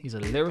poet. He's a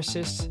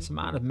lyricist. He's a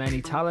man of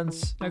many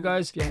talents. Now,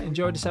 guys, if you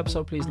enjoyed this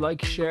episode, please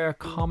like, share,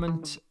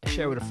 comment,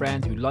 share with a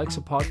friend who likes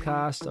a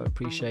podcast. I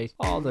appreciate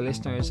all the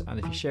listeners. And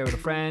if you share with a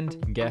friend,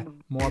 you can get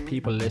more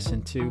people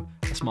listen to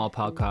a small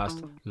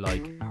podcast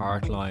like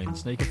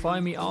Heartlines. Now, you can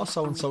find me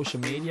also on social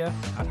media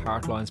at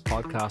Heartlines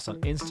Podcast on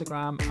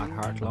Instagram, at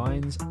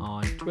Heartlines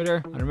on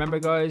Twitter. And remember,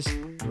 guys,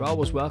 you're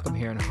always welcome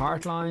here in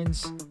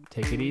Heartlines.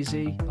 Take it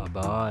easy.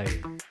 Bye-bye.